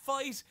not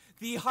fight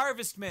the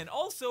harvest men.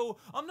 Also,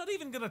 I'm not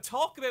even gonna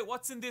talk about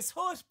what's in this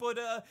hut, but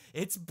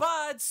it's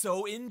bad,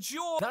 so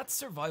enjoy. That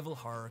survival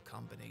horror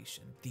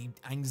combination, the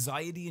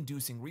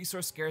anxiety-inducing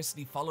resource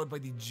scarcity followed by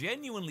the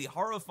genuinely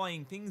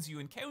horrifying things you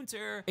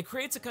encounter, it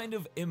creates a kind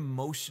of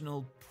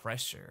emotional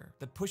pressure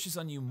that pushes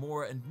on you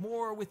more and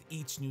more with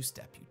each new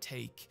step you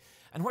take.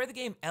 And where the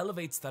game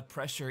elevates that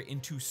pressure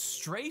into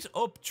straight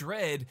up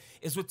dread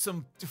is with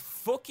some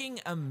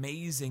fucking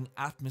amazing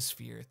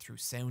atmosphere through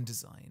sound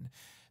design.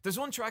 There's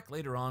one track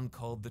later on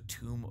called The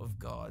Tomb of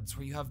Gods,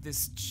 where you have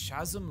this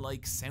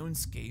chasm-like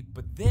soundscape,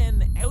 but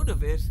then out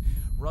of it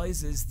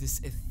rises this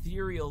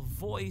ethereal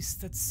voice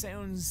that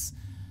sounds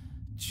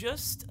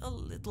just a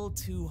little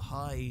too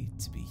high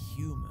to be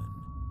human.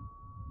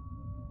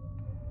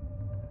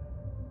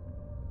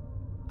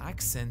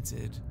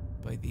 Accented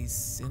by these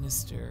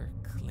sinister,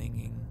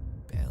 clinging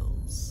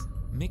bells,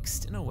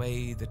 mixed in a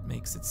way that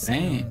makes it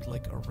sound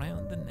like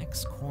around the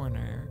next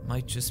corner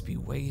might just be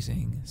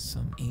waiting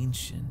some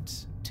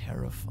ancient,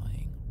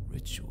 terrifying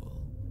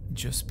ritual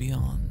just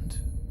beyond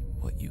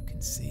what you can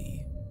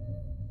see.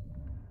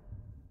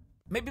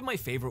 Maybe my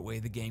favorite way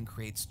the game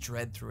creates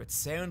dread through its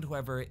sound,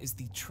 however, is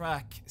the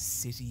track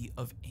City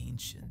of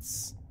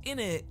Ancients. In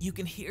it, you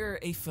can hear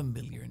a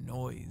familiar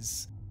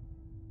noise.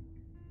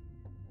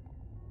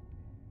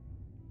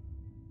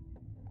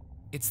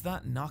 It's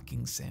that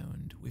knocking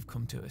sound we've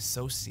come to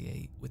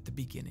associate with the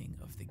beginning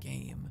of the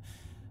game.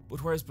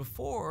 But whereas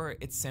before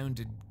it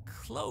sounded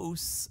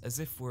close, as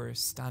if we're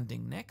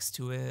standing next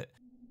to it,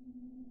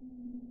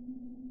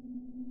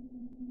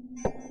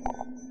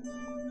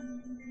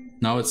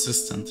 now it's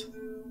distant.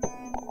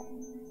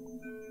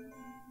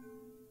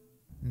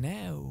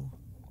 Now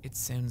it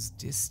sounds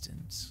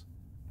distant.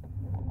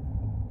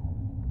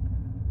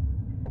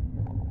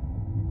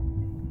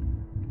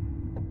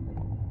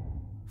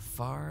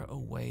 Far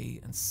away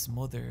and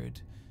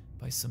smothered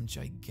by some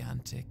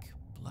gigantic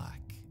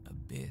black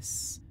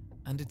abyss.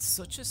 And it's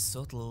such a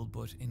subtle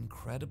but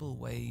incredible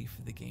way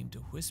for the game to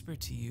whisper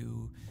to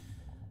you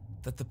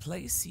that the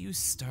place you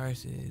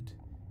started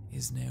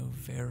is now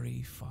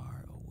very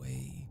far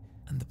away,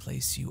 and the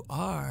place you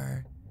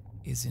are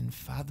is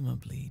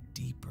unfathomably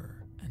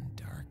deeper and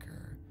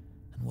darker,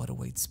 and what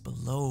awaits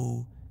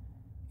below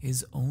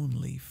is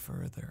only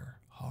further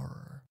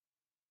horror.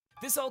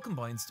 This all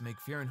combines to make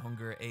Fear and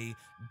Hunger a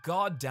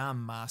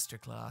goddamn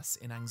masterclass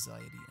in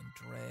anxiety and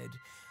dread.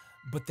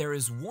 But there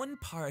is one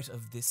part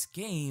of this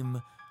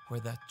game where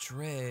that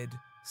dread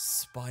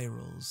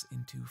spirals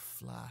into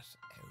flat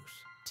out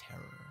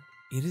terror.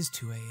 It is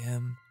 2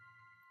 AM.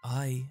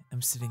 I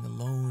am sitting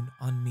alone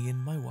on me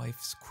and my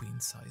wife's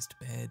queen-sized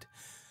bed,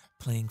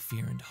 playing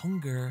Fear and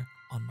Hunger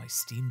on my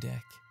Steam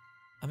Deck.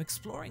 I'm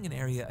exploring an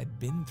area I'd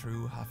been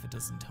through half a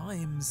dozen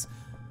times,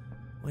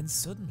 when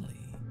suddenly...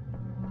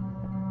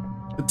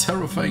 a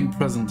terrifying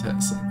presence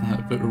has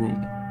the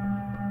room.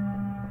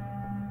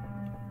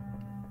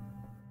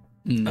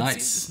 Nice. I've seen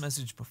this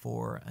message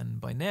before,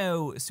 and by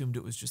now assumed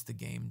it was just the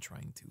game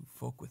trying to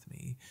fuck with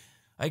me.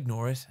 I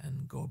ignore it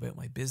and go about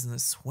my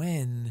business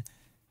when...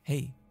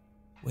 Hey,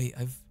 wait,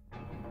 I've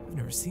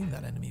never seen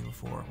that enemy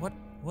before.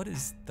 What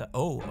is the...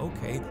 Oh,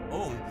 okay.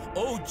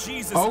 Oh,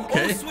 Jesus.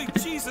 Okay. Oh, sweet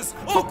Jesus.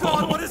 Oh,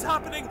 God, what is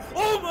happening?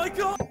 Oh, my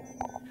God.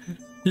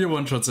 He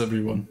one-shots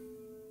everyone.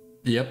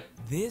 Yep.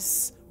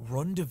 This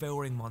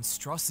run-devouring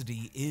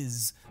monstrosity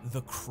is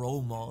the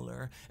Crow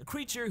Mauler, a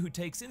creature who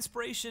takes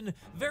inspiration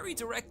very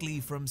directly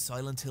from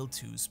Silent Hill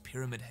 2's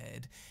Pyramid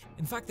Head.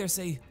 In fact, there's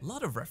a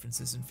lot of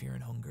references in Fear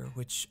and Hunger,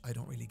 which I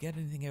don't really get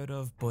anything out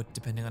of, but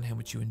depending on how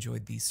much you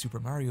enjoyed the Super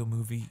Mario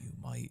movie, you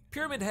might.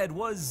 Pyramid Head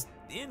was,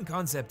 in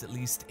concept at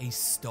least, a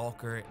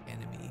stalker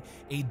enemy,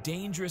 a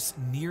dangerous,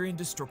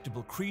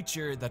 near-indestructible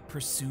creature that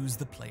pursues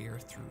the player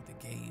through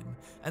the game.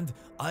 And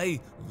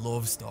I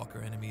love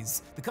stalker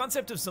enemies. The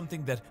concept of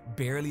something that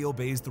barely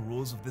obeys the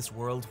rules of this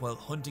world while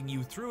hunting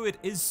you through it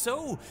is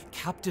so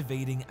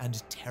captivating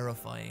and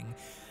terrifying.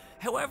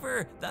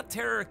 However, that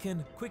terror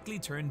can quickly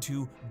turn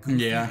to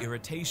goofy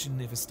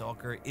irritation if a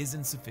stalker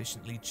isn't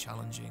sufficiently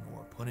challenging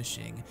or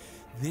punishing.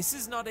 This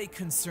is not a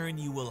concern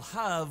you will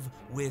have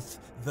with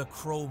the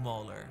Crow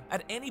Mauler.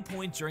 At any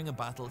point during a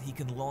battle, he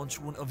can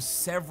launch one of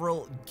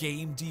several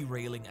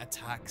game-derailing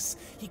attacks.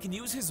 He can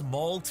use his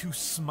maul to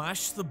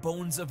smash the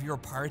bones of your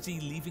party,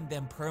 leaving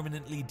them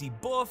permanently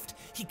debuffed.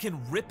 He can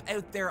rip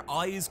out their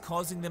eyes,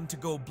 causing them to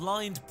go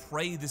blind.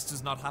 Pray this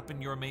does not happen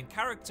to your main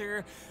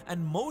character.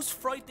 And most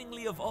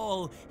frighteningly of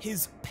all,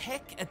 his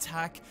peck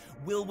attack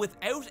will,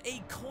 without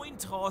a coin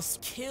toss,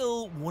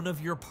 kill one of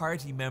your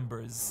party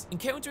members.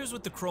 Encounters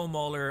with the Crow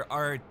Mauler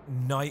are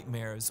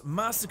nightmares,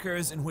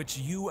 massacres in which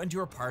you and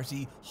your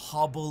party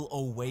hobble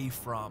away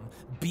from,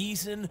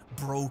 beaten,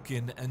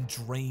 broken, and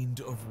drained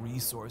of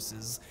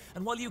resources.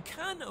 And while you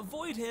can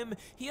avoid him,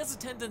 he has a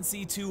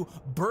tendency to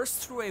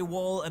burst through a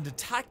wall and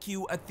attack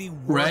you at the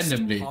worst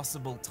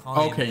possible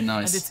time. Okay,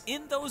 nice. And it's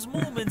in those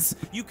moments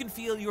you can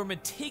feel your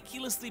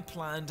meticulously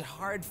planned,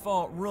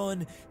 hard-fought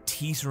run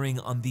teetering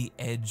on the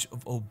edge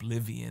of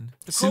oblivion.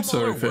 The Crow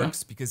Mauler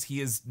works because he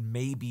is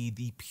maybe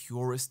the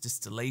purest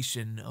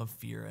distillation of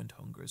Fear and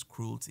Hunger's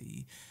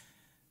cruelty.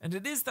 And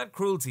it is that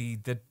cruelty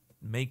that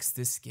makes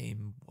this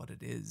game what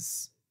it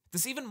is.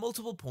 There's even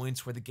multiple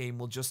points where the game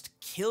will just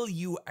kill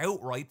you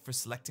outright for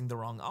selecting the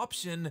wrong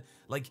option,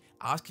 like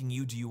asking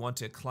you, do you want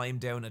to climb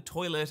down a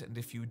toilet? And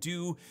if you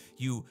do,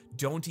 you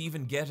don't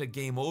even get a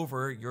game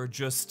over, you're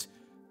just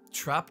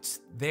trapped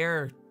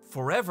there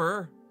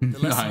forever. The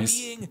lesson Nice.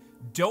 being,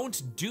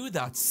 don't do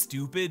that,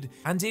 stupid.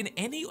 And in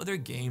any other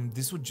game,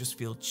 this would just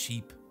feel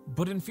cheap.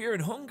 But in Fear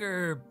and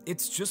Hunger,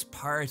 it's just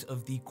part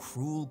of the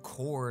cruel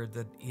core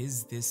that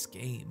is this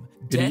game.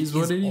 Death is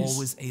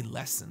always a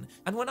lesson.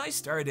 And when I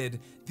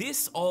started,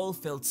 this all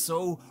felt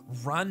so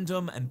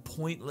random and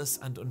pointless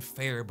and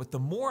unfair. But the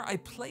more I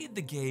played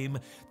the game,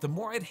 the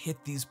more I'd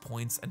hit these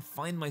points and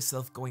find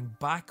myself going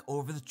back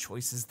over the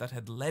choices that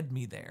had led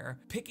me there,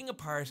 picking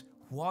apart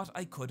what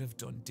I could have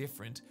done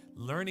different,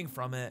 learning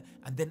from it,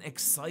 and then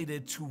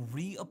excited to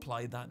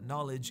reapply that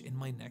knowledge in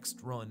my next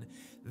run.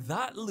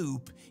 That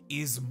loop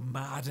is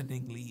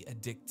maddeningly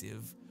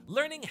addictive.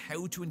 Learning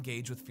how to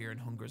engage with Fear and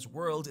Hunger's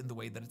world in the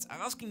way that it's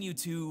asking you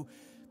to,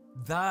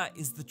 that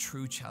is the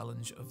true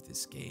challenge of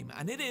this game,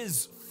 and it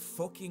is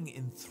fucking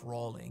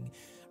enthralling.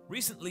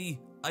 Recently,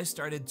 I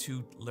started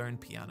to learn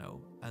piano,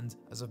 and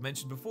as I've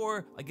mentioned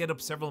before, I get up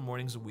several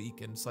mornings a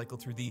week and cycle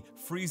through the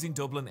freezing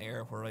Dublin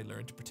air where I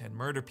learn to pretend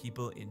murder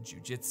people in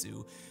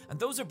jiu-jitsu. And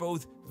those are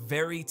both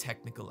very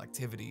technical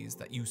activities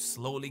that you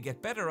slowly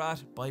get better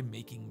at by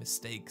making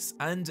mistakes.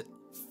 And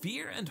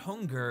Fear and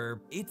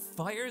Hunger, it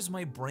fires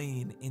my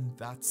brain in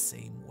that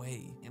same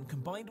way. And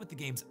combined with the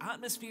game's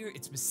atmosphere,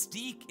 its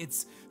mystique,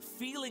 its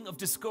feeling of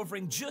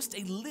discovering just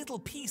a little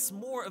piece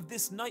more of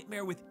this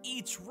nightmare with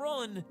each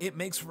run, it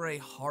makes for a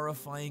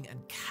horrifying and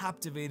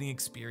captivating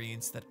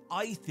experience that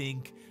I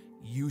think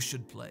you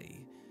should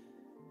play.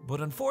 But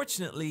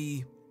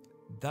unfortunately,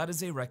 that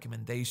is a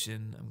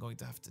recommendation I'm going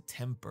to have to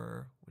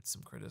temper with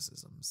some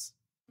criticisms.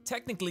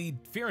 Technically,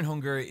 Fear and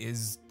Hunger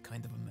is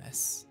kind of a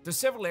mess. There's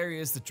several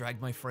areas that drag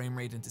my frame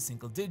rate into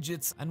single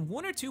digits, and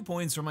 1 or 2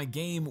 points where my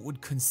game would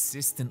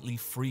consistently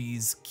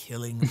freeze,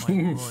 killing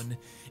my run.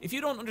 If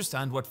you don't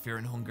understand what Fear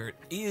and Hunger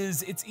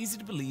is, it's easy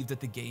to believe that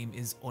the game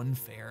is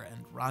unfair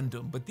and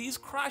random, but these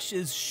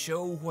crashes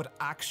show what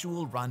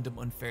actual random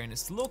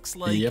unfairness looks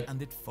like,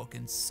 and it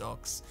fucking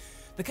sucks.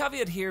 The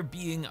caveat here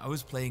being I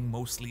was playing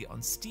mostly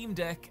on Steam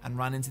Deck and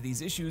ran into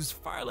these issues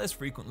far less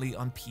frequently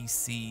on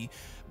PC,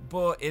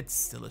 but it's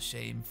still a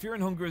shame. Fear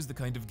and Hunger is the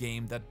kind of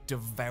game that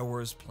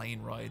devours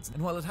plane rides,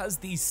 and while it has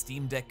the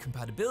Steam Deck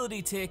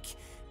compatibility tick,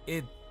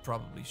 it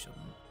probably shouldn't.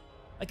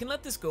 I can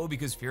let this go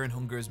because Fear and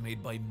Hunger is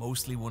made by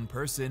mostly one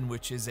person,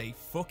 which is a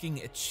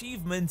fucking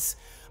achievement,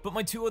 but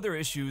my 2 other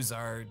issues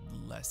are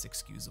less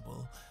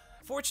excusable.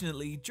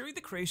 Fortunately, during the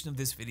creation of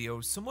this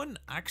video, someone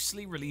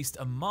actually released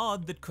a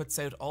mod that cuts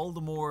out all the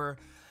more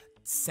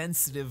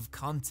sensitive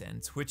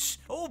content, which,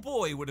 oh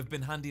boy, would have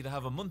been handy to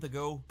have a month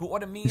ago. But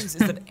what it means is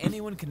that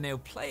anyone can now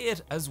play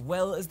it, as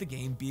well as the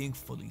game being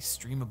fully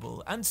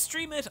streamable. And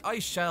stream it I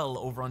shall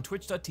over on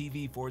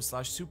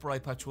twitch.tv/Super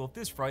Eyepatch Wolf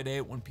this Friday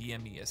at 1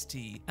 PM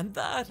EST. And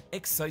that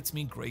excites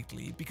me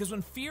greatly, because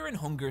when Fear and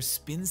Hunger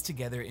spins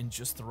together in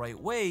just the right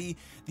way,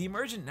 the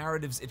emergent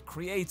narratives it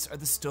creates are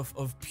the stuff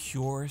of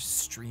pure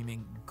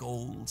streaming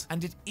gold.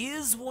 And it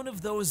is one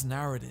of those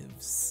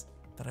narratives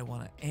that I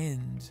want to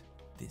end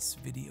this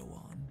video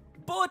on.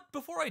 But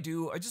before I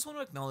do, I just want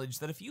to acknowledge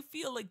that if you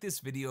feel like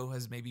this video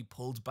has maybe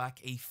pulled back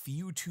a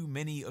few too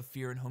many of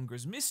Fear and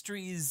Hunger's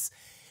mysteries,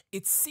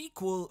 its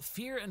sequel,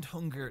 Fear and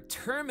Hunger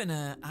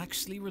Termina,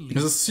 actually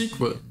released at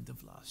the end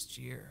of last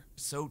year.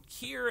 So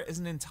here is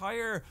an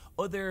entire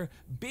other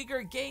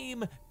bigger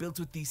game built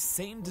with the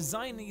same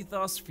design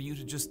ethos for you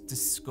to just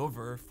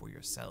discover for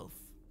yourself.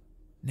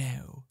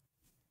 Now,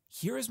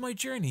 here is my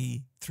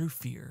journey through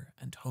Fear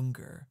and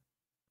Hunger.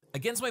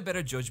 Against my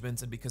better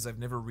judgment, and because I've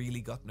never really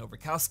gotten over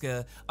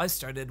Casca, I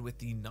started with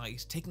the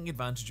Knight, taking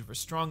advantage of her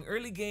strong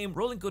early game,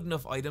 rolling good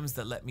enough items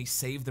that let me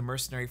save the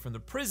mercenary from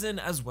the prison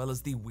as well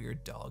as the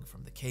weird dog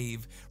from the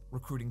cave,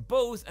 recruiting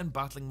both and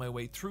battling my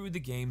way through the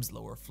game's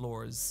lower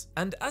floors.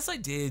 And as I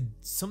did,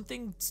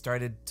 something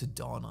started to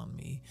dawn on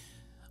me.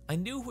 I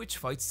knew which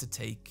fights to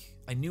take,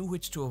 I knew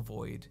which to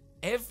avoid.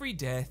 Every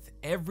death,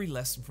 every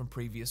lesson from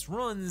previous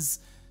runs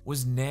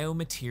was now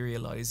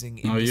materializing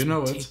in this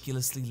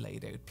meticulously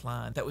laid out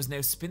plan that was now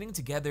spinning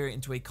together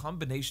into a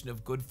combination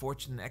of good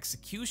fortune and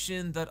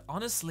execution that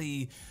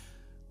honestly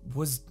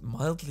was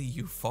mildly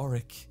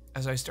euphoric,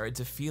 as I started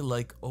to feel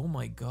like, oh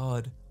my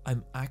god,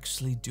 I'm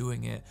actually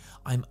doing it.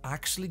 I'm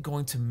actually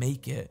going to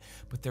make it.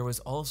 But there was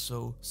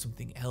also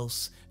something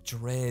else,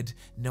 dread,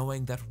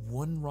 knowing that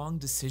one wrong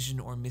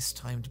decision or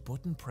mistimed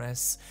button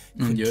press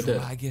could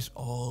drag it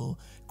all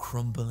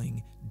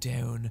crumbling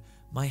down.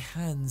 My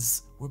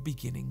hands were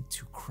beginning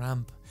to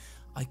cramp.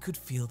 I could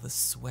feel the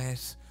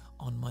sweat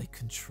on my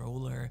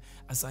controller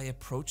as I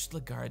approached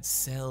Lagarde's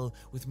cell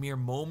with mere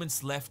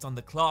moments left on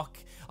the clock.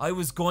 I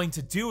was going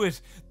to do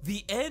it.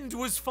 The end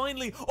was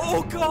finally,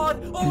 oh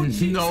god, oh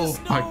Jesus, no.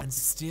 And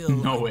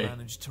still I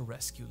managed to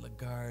rescue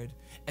Lagarde.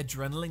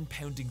 Adrenaline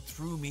pounding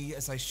through me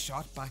as I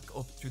shot back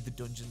up through the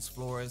dungeon's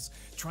floors,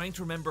 trying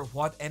to remember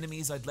what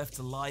enemies I'd left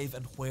alive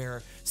and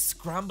where,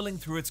 scrambling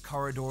through its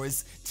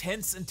corridors,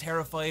 tense and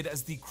terrified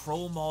as the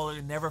Crow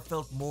Mauler never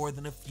felt more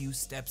than a few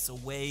steps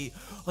away,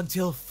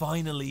 until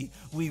finally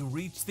we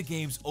reached the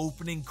game's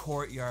opening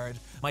courtyard,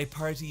 my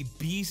party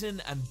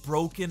beaten and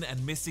broken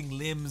and missing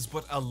limbs,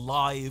 but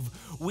alive.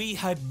 We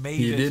had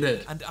made You did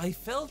it. and I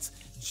felt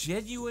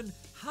genuine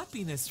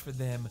happiness for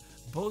them.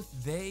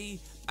 Both they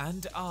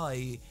and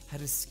I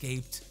had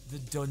escaped the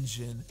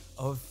dungeon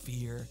of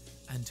fear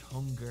and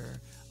hunger.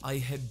 I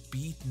had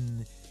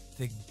beaten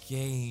the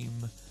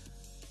game.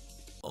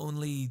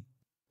 Only,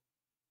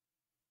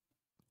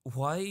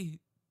 why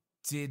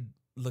did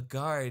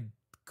Lagarde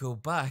go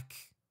back?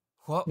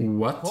 What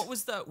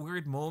was that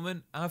weird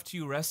moment after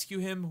you rescue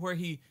him where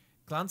he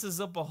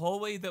glances up a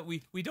hallway that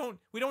we don't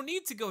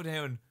need to go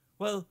down?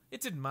 Well,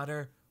 it didn't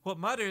matter. What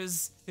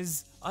matters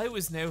is I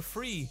was now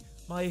free.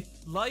 My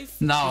life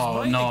was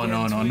mine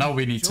again. Now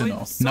we need to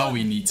know. Now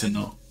we need to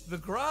know. The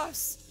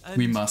grass and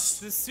we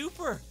must. The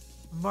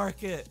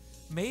supermarket.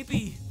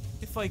 Maybe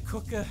if I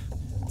cook a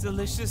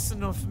delicious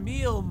enough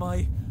meal,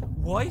 my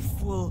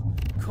wife will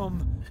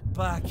come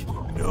back.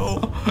 No,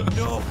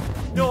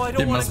 I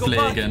don't want to go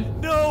back.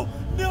 Again. No.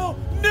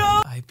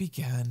 I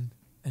began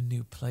a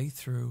new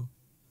playthrough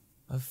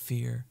of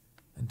Fear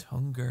and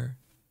Hunger.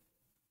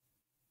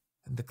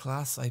 And the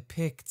class I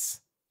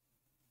picked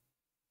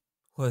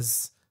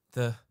was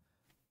the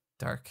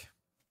Dark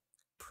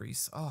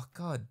Priest. Oh,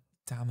 God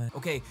damn it.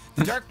 Okay,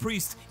 the Dark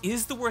Priest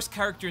is the worst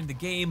character in the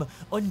game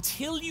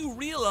until you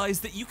realize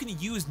that you can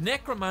use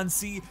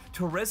necromancy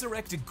to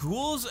resurrect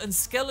ghouls and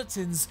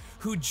skeletons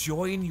who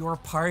join your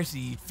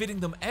party, fitting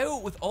them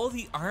out with all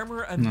the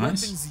armor and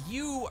weapons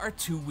you are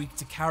too weak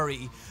to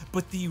carry.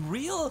 But the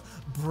real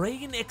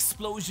brain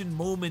explosion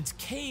moment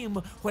came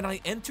when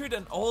I entered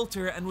an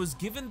altar and was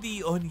given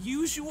the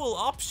unusual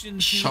option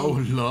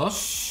to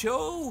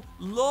show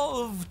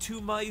love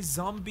to my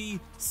zombie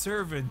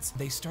servants.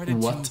 They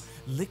started to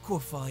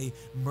liquefy,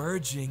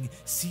 merging,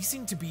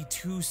 ceasing to be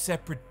two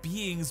separate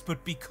beings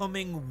but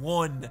becoming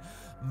one.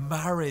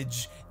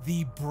 Marriage,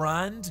 the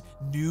brand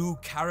new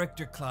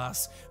character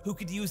class who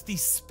could use the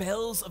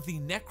spells of the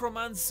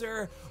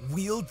necromancer,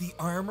 wield the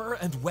armor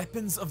and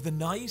weapons of the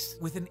knight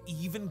with an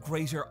even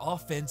greater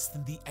offense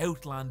than the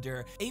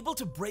outlander, able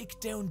to break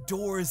down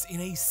doors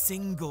in a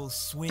single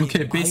swing.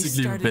 Okay,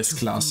 basically the best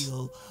class.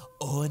 Feel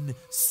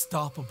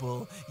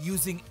unstoppable,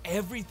 using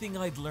everything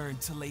I'd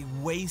learned to lay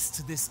waste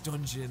to this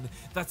dungeon.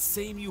 That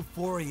same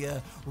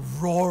euphoria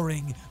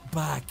roaring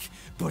back,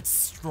 but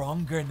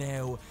stronger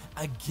now.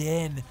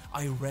 Again,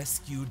 I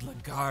rescued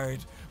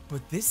Lagarde,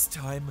 but this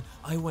time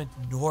I went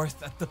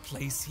north at the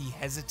place he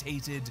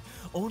hesitated,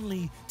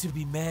 only to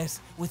be met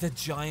with a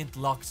giant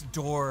locked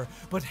door.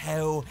 But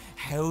how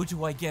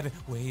do I get it?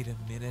 Wait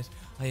a minute,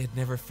 I had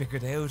never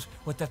figured out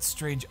what that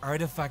strange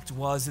artifact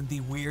was in the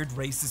weird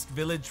racist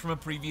village from a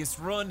previous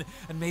run,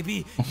 and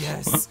maybe,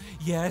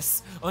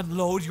 yes,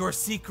 unload your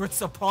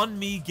secrets upon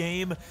me,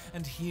 game.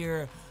 And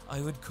here I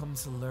would come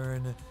to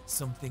learn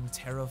something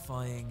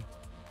terrifying.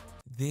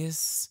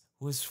 This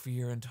was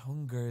Fear and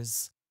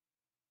Hunger's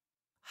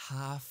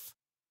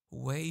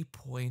halfway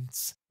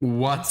point.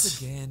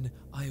 Once again,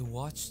 I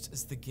watched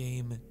as the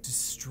game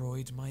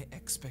destroyed my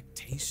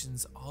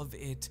expectations of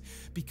it,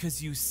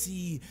 because you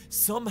see,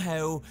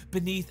 somehow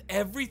beneath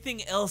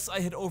everything else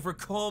I had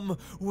overcome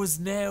was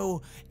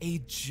now a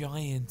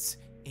giant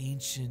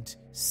ancient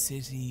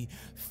city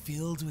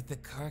filled with the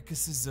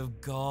carcasses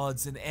of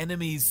gods and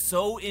enemies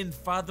so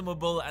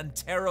unfathomable and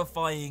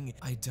terrifying.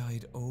 I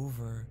died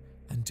over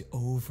and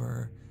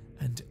over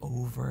and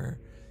over,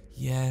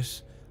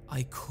 yet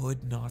I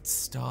could not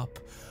stop.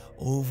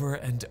 Over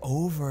and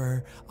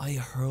over, I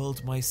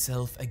hurled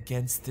myself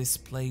against this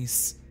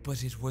place,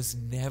 but it was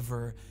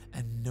never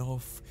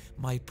enough.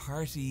 My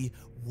party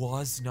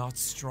was not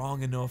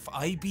strong enough.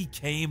 I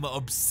became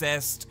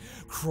obsessed,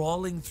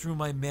 crawling through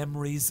my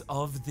memories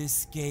of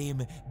this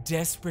game,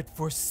 desperate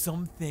for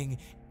something,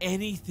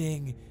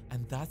 anything.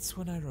 And that's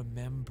when I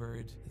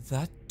remembered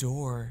that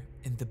door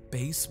in the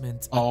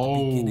basement at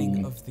the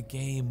beginning of the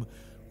game.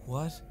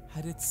 What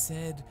had it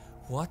said?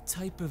 What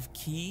type of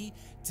key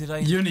did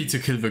I need? You need to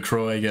kill the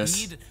crow, I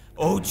guess.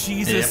 Oh,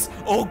 Jesus.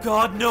 Yep. Oh,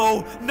 God,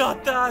 no.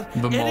 Not that.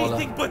 The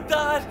anything but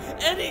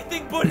that.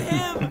 Anything but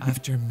him.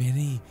 After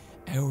many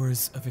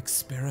hours of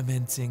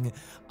experimenting,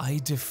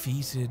 I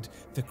defeated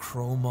the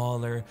Crow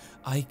Mauler.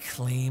 I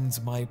claimed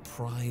my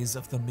prize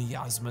of the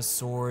Miasma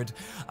Sword,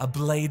 a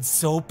blade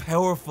so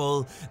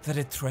powerful that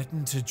it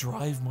threatened to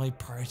drive my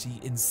party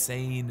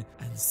insane.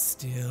 And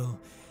still,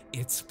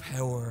 its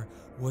power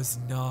was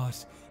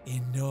not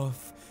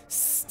enough.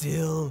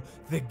 Still,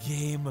 the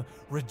game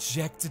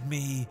rejected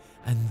me,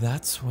 and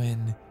that's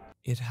when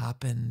it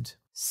happened.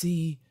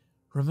 See,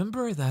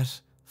 remember that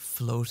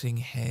floating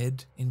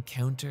head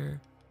encounter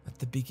at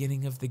the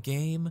beginning of the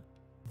game?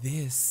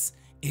 This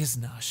is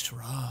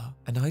Nashra,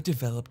 and I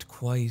developed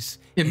quite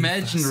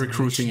imagine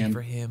recruiting him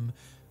for him.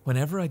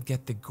 Whenever I'd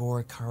get the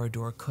Gore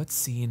Corridor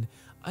cutscene,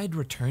 I'd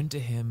return to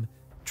him,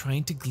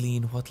 trying to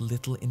glean what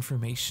little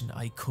information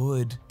I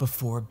could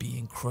before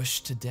being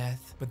crushed to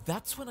death. But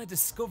that's when I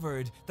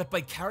discovered that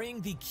by carrying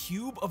the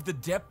Cube of the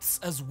Depths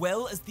as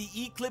well as the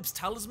Eclipse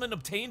Talisman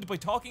obtained by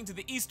talking to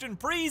the Eastern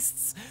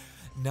Priests,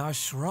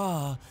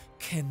 Nashra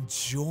can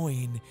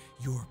join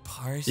your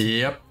party.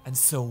 Yep. And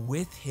so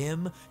with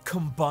him,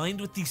 combined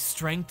with the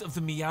strength of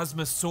the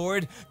miasma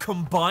sword,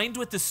 combined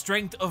with the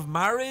strength of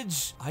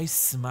marriage, I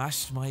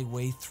smashed my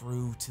way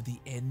through to the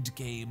end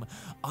game.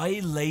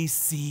 I lay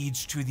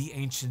siege to the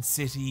ancient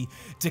city,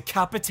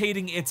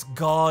 decapitating its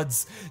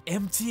gods,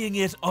 emptying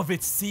it of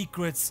its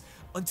secrets,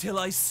 until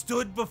I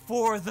stood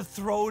before the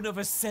throne of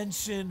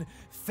ascension,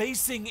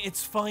 facing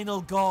its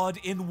final god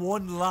in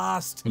one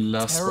last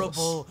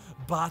terrible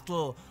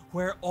battle,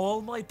 where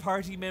all my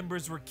party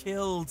members were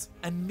killed,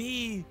 and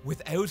me,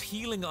 without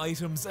healing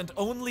items and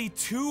only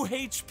 2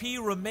 HP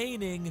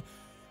remaining,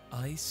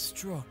 I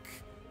struck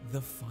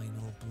the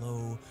final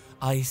blow.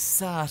 I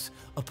sat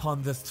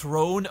upon the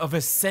throne of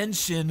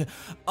ascension.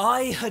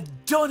 I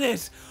had done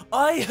it!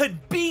 I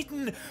had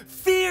beaten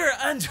fear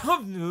and...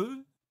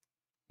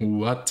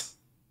 What?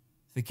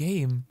 The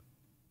game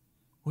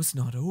was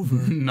not over.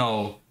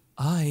 No.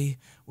 I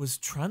was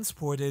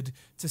transported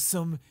to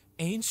some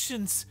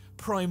ancient,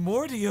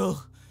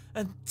 primordial,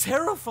 and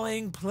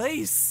terrifying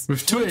place.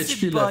 With 2 haunted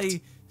HP by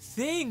left.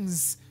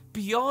 things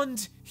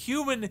beyond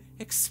human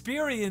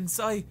experience.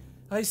 I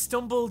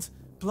stumbled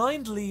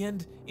blindly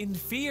and in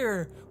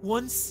fear.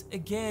 Once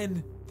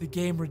again, the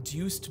game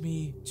reduced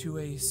me to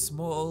a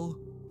small,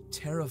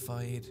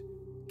 terrified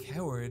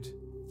coward.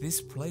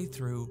 This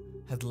playthrough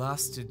had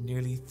lasted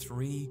nearly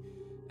 3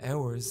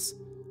 hours.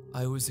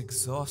 I was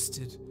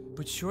exhausted,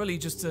 but surely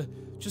just a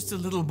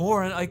little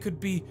more and I could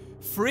be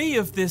free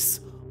of this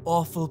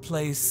awful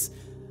place.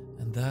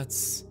 And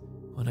that's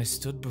when I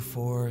stood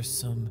before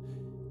some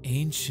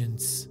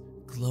ancient,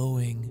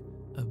 glowing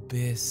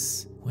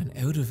abyss, when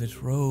out of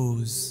it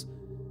rose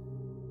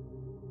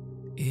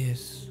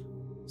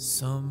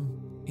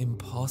some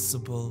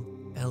impossible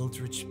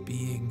eldritch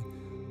being,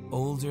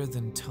 older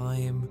than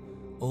time,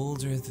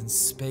 older than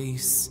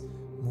space,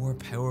 more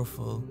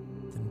powerful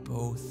than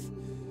both.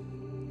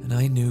 And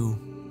I knew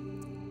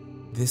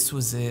this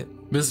was it.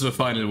 This is the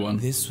final one.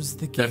 This was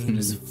the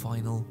game's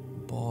final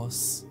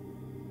boss.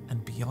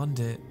 And beyond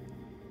it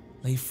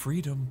lay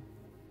freedom.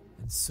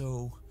 And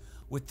so,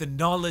 with the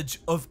knowledge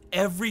of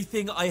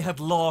everything I had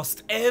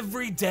lost,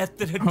 every death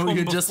that had come before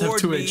me, you just have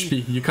 2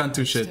 HP. You can't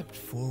do shit. I stepped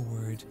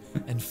forward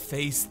and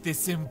faced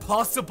this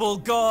impossible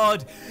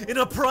god in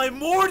a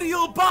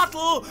primordial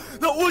battle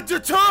that would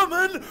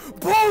determine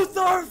both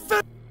our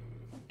fate.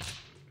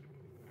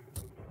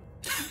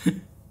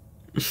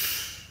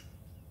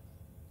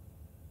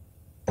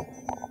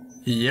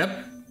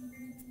 Yep.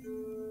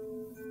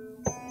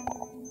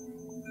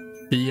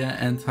 Fear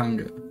and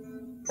hunger.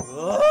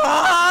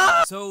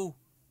 So,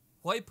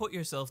 why put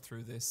yourself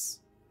through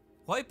this?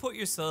 Why put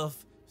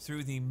yourself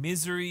through the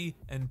misery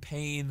and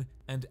pain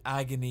and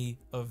agony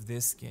of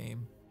this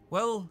game?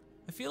 Well,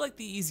 I feel like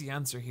the easy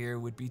answer here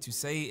would be to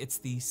say it's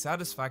the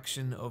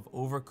satisfaction of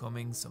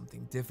overcoming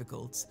something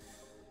difficult.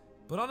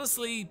 But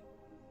honestly,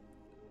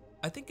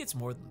 I think it's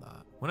more than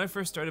that. When I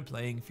first started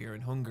playing Fear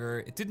and Hunger,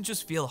 it didn't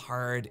just feel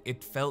hard,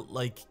 it felt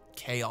like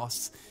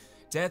chaos.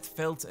 Death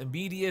felt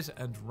immediate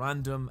and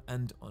random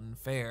and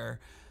unfair.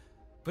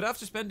 But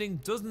after spending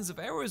dozens of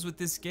hours with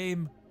this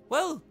game,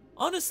 well,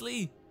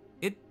 honestly,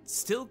 it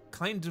still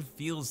kind of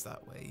feels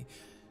that way.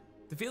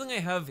 The feeling I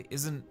have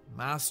isn't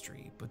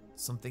mastery, but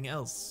something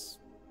else.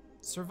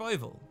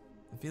 Survival.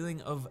 The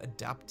feeling of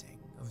adapting,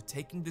 of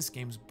taking this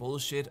game's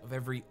bullshit, of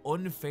every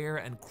unfair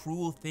and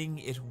cruel thing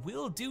it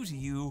will do to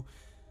you,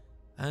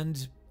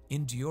 and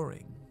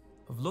enduring.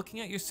 Of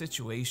looking at your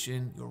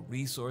situation, your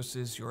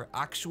resources, your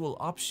actual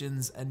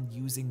options, and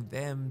using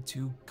them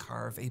to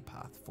carve a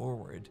path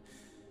forward.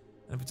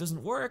 And if it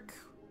doesn't work,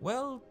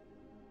 well,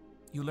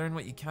 you learn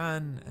what you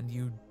can and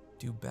you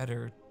do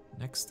better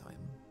next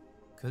time.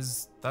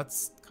 Because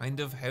that's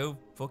kind of how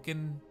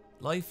fucking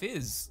life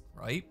is,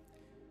 right?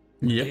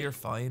 One day you're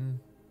fine,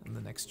 and the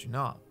next you're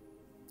not.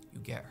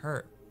 You get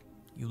hurt.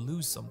 You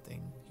lose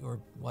something. Your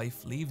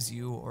wife leaves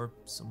you, or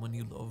someone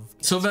you love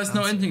gets So there's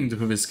cancer. no ending to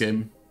this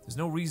game. There's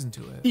no reason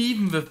to it.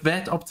 Even with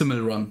that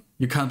optimal run,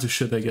 you can't do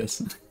shit, I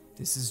guess.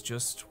 This is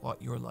just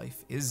what your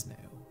life is now.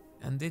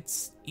 And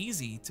it's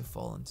easy to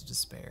fall into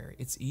despair.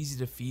 It's easy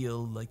to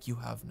feel like you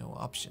have no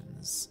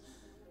options.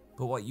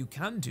 But what you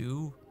can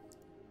do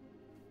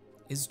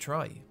is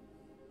try.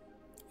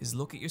 Is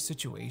look at your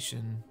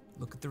situation,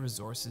 look at the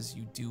resources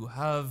you do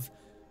have,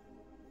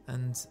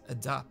 and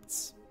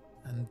adapt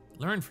and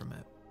learn from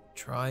it.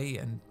 Try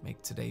and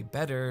make today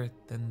better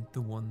than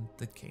the one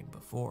that came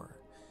before.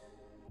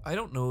 I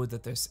don't know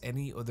that there's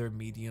any other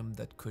medium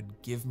that could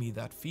give me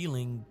that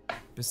feeling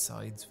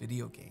besides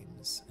video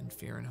games, and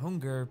Fear and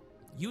Hunger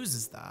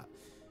uses that.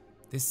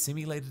 This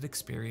simulated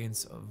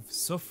experience of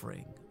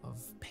suffering,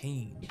 of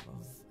pain,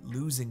 of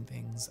losing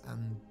things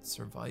and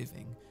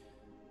surviving.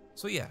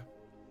 So yeah,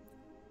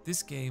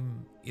 this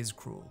game is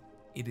cruel.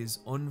 It is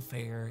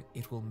unfair.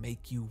 It will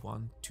make you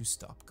want to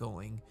stop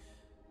going.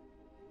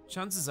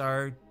 Chances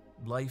are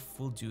life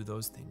will do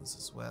those things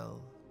as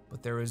well,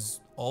 but there is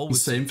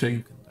always the same thing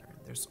you can learn.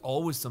 There's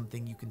always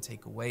something you can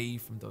take away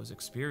from those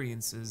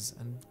experiences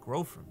and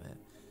grow from it.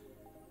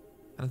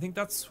 And I think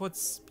that's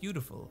what's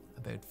beautiful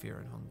about Fear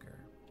and Hunger.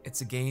 It's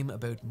a game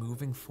about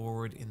moving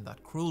forward in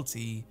that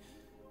cruelty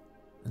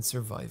and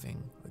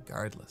surviving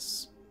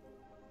regardless.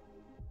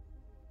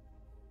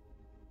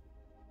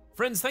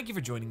 Friends, thank you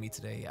for joining me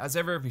today. As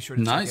ever, be sure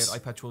to check out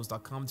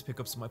eyepatchwolves.com to pick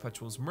up some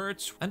Eyepatch Wolves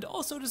merch, and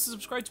also to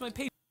subscribe to my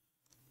page.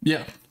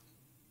 Yeah,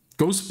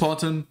 go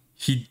support him.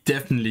 He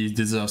definitely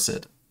deserves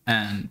it.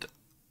 And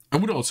I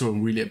would also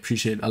really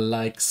appreciate a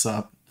like,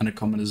 sub, and a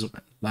comment as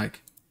well.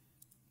 Like,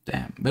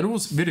 damn, that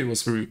video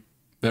was very,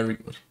 very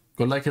good.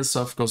 Go like his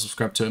stuff, go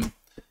subscribe to him.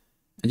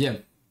 And yeah,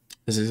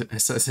 as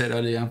I said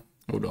earlier,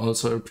 I would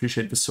also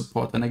appreciate the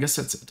support. And I guess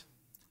that's it.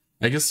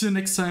 I guess see you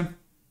next time.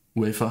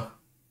 Wafer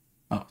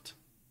out.